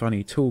very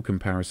funny tool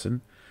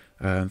comparison,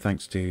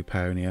 thanks to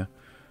Pioneer,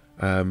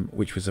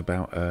 which was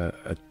about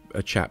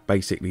a chap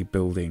basically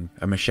building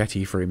a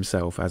machete for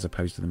himself as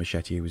opposed to the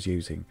machete he was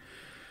using.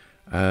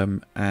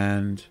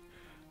 And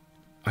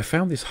I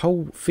found this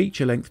whole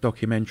feature-length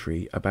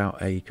documentary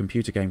about a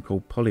computer game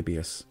called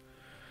Polybius,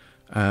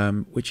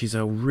 which is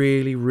a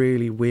really,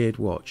 really weird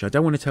watch. I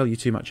don't want to tell you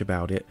too much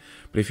about it,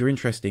 but if you're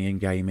interested in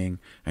gaming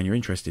and you're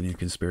interested in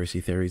conspiracy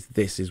theories,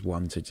 this is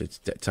one to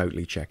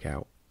totally check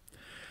out.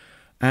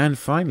 And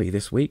finally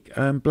this week,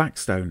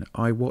 Blackstone.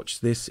 I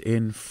watched this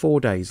in 4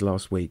 days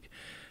last week.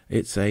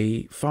 It's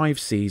a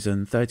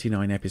 5-season,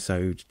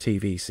 39-episode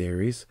TV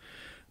series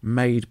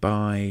made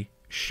by,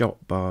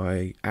 shot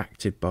by,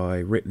 acted by,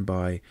 written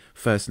by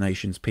First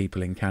Nations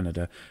people in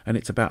Canada. And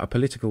it's about a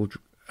political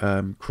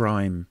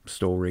crime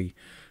story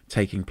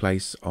taking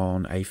place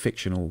on a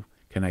fictional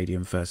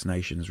Canadian First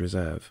Nations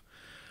reserve.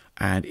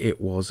 And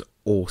it was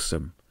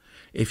awesome.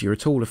 If you're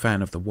at all a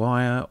fan of The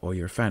Wire or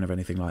you're a fan of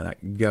anything like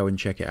that, go and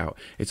check it out.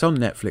 It's on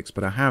Netflix,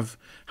 but I have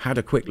had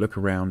a quick look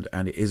around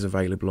and it is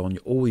available on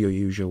all your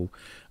usual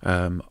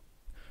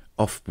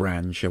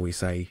off-brand, shall we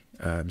say,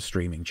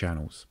 streaming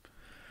channels.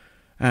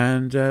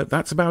 And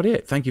that's about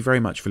it. Thank you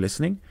very much for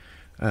listening.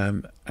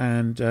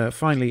 And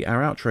finally,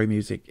 our outro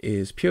music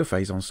is Pure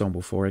Phase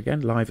Ensemble 4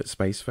 again, live at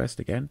Spacefest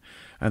again.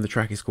 And the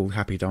track is called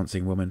Happy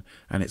Dancing Woman,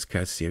 and it's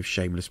courtesy of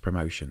Shameless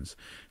Promotions.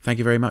 Thank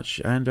you very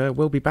much, and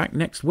we'll be back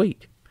next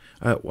week.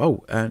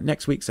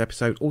 Next week's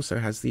episode also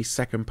has the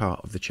second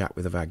part of the chat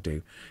with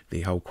Avagdu,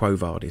 the whole Quo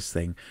Vadis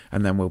thing,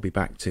 and then we'll be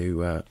back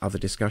to other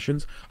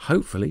discussions.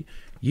 Hopefully,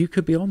 you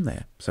could be on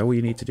there. So all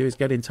you need to do is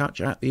get in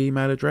touch at the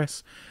email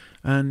address,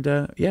 and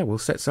yeah, we'll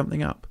set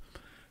something up.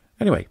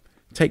 Anyway,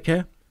 take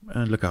care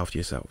and look after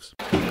yourselves.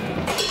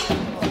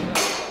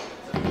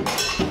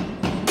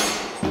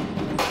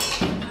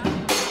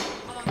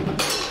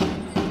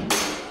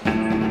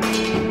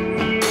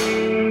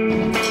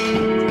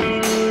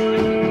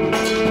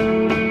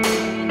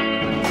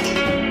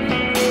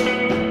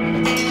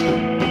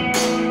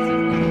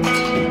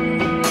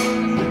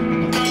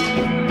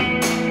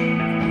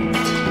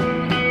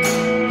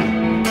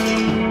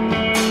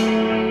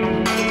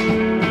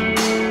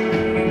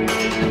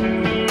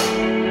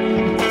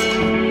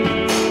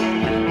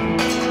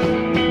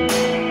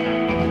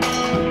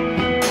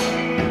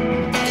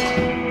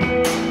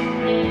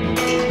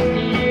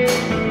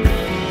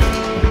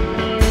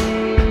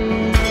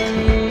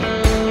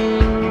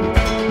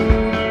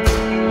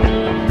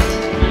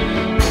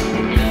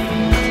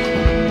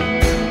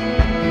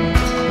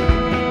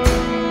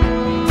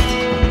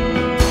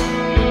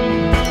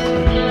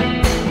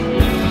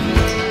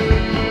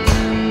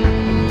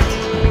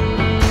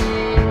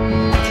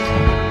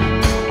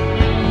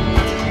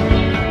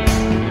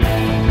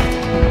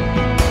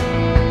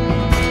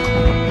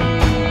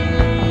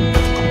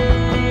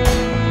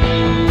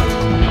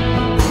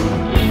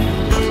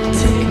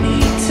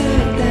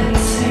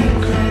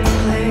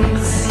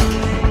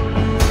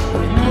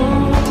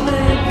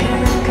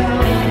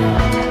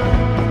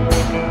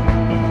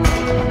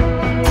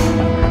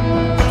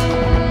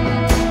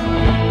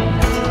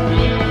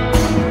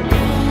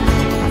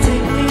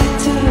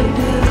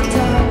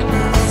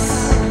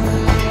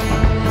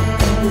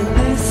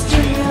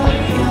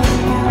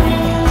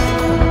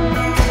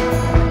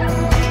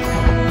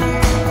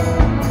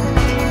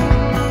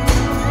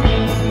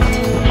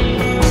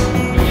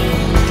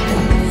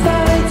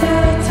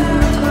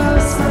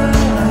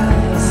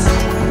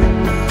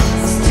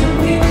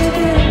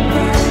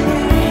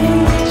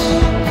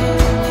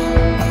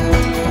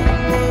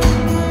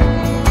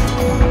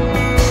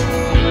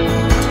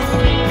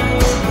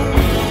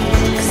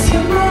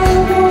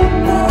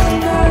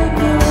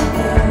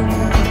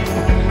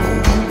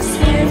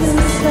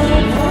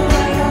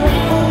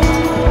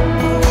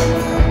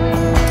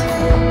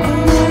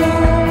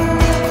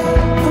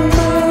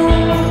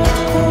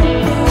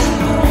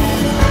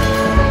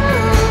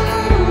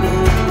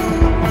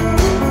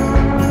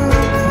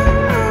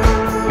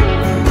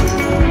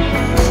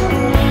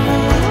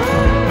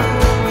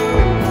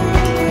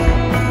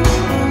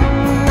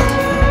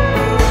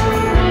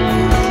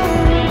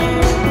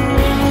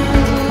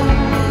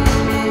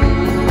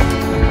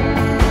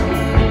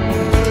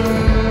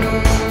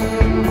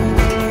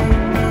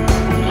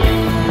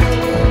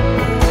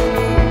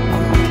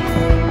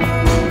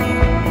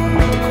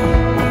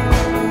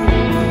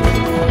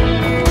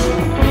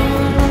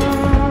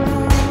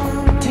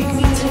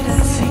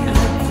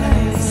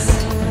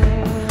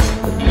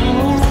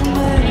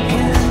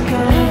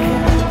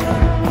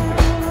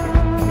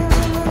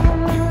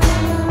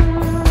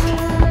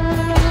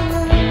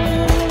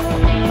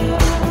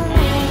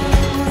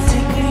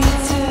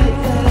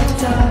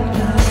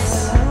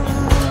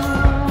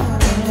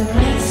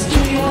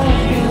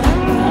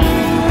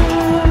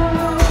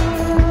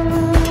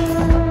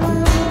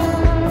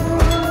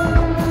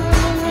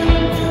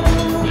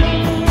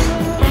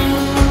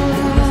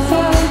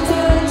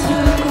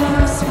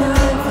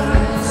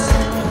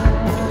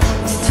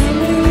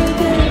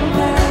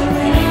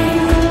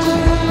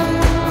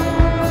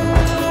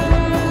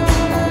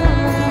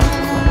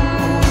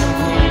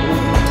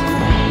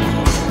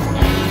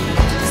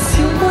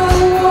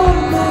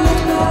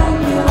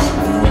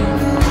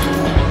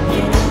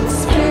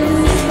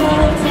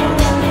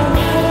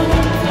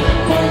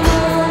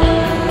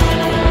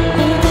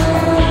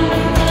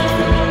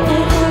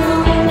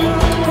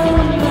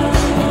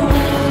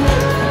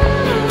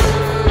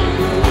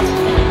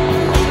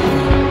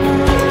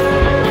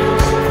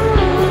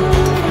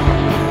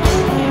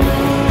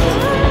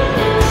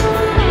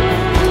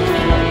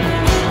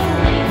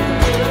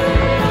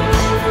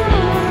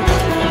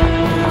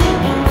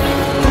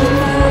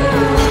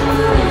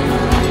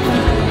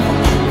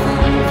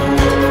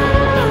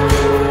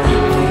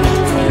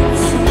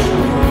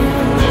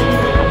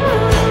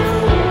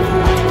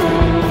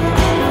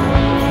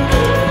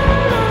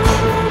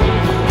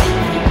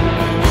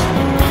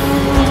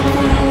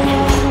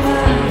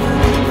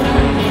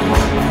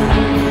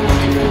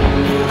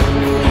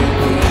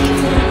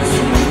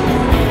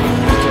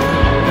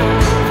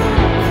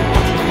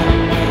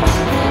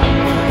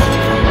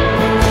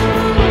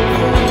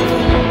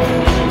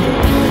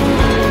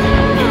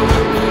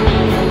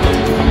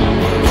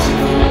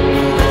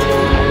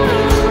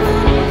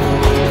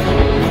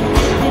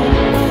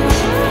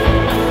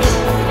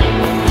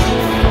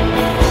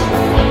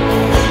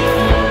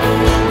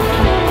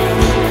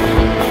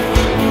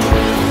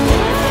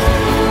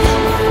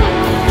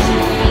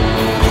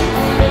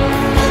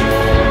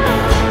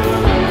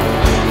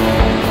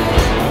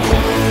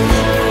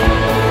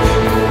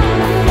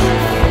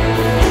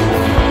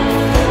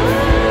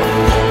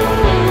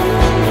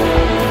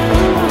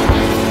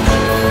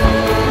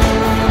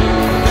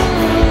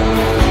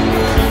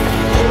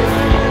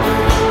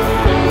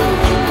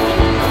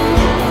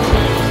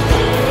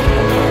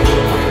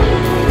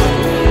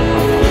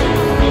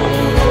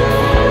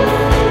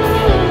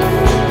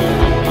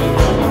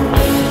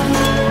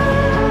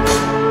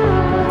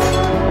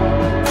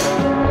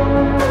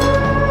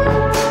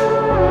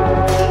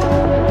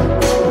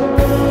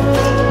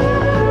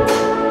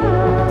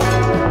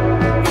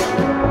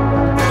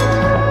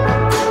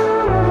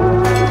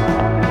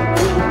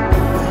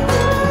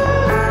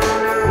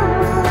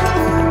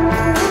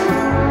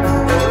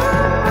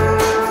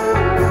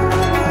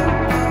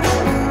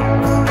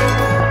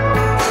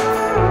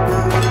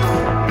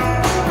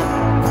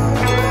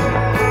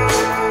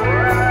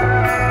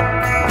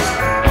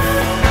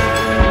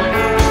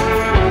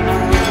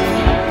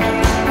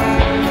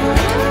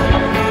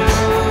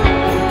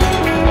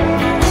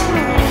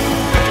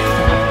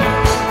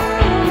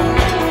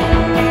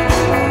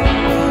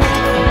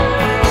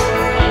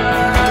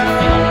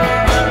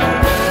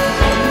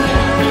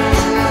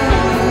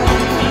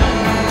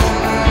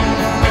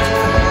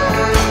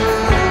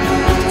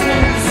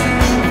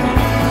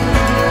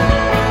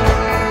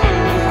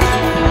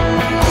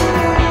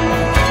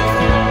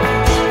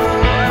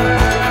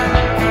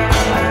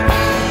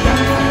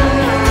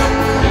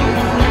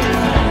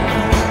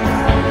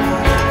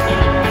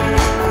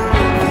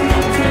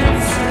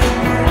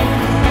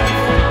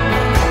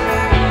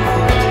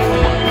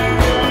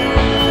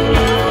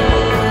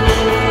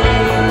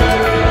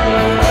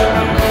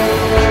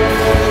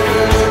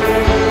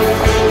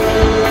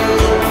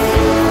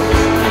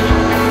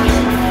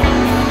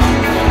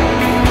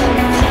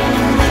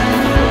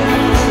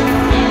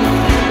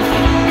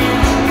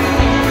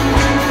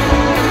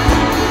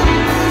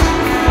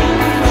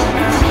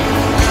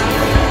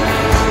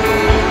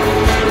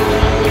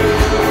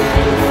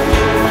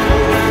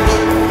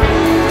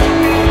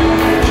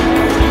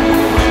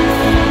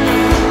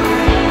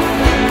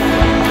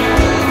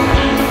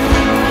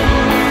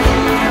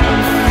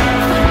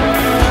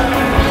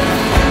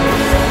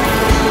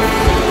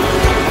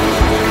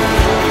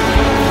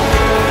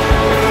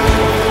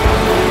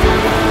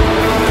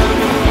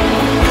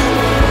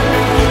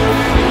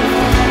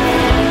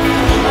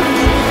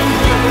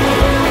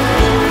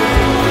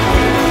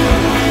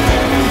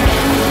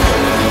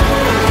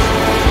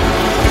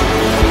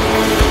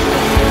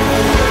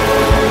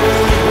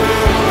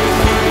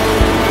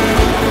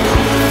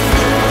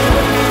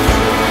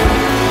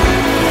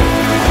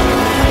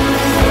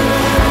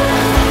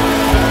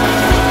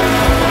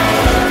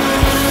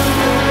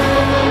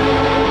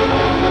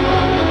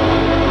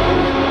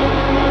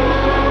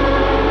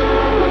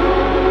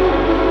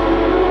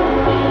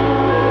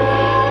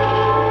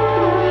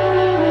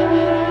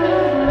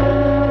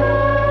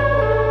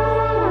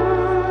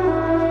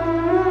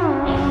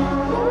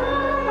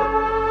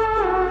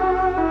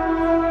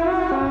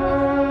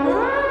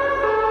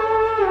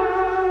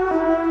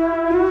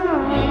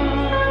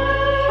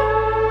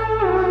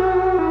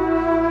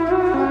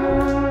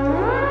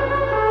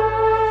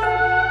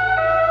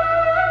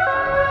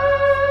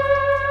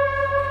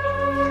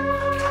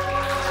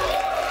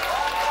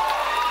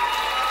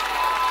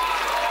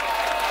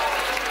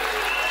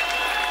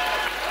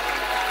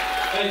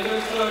 Hey,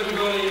 thanks to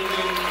everybody. It's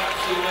been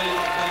absolutely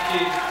amazing. Thank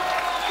you.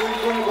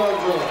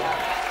 325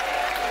 more.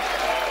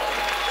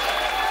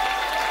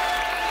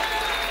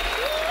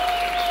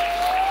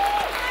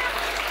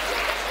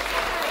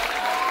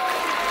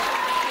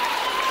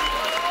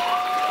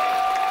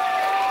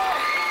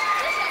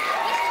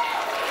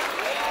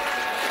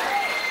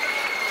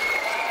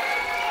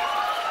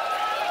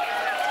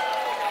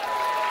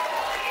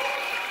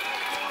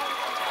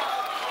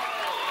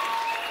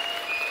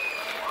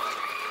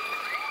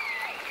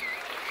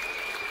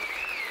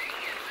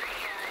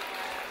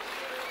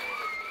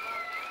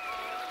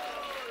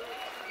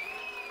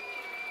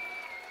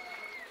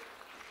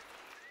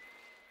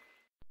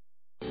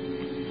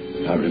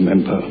 I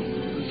remember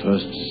the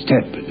first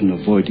step in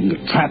avoiding a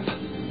trap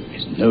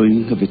is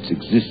knowing of its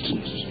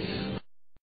existence.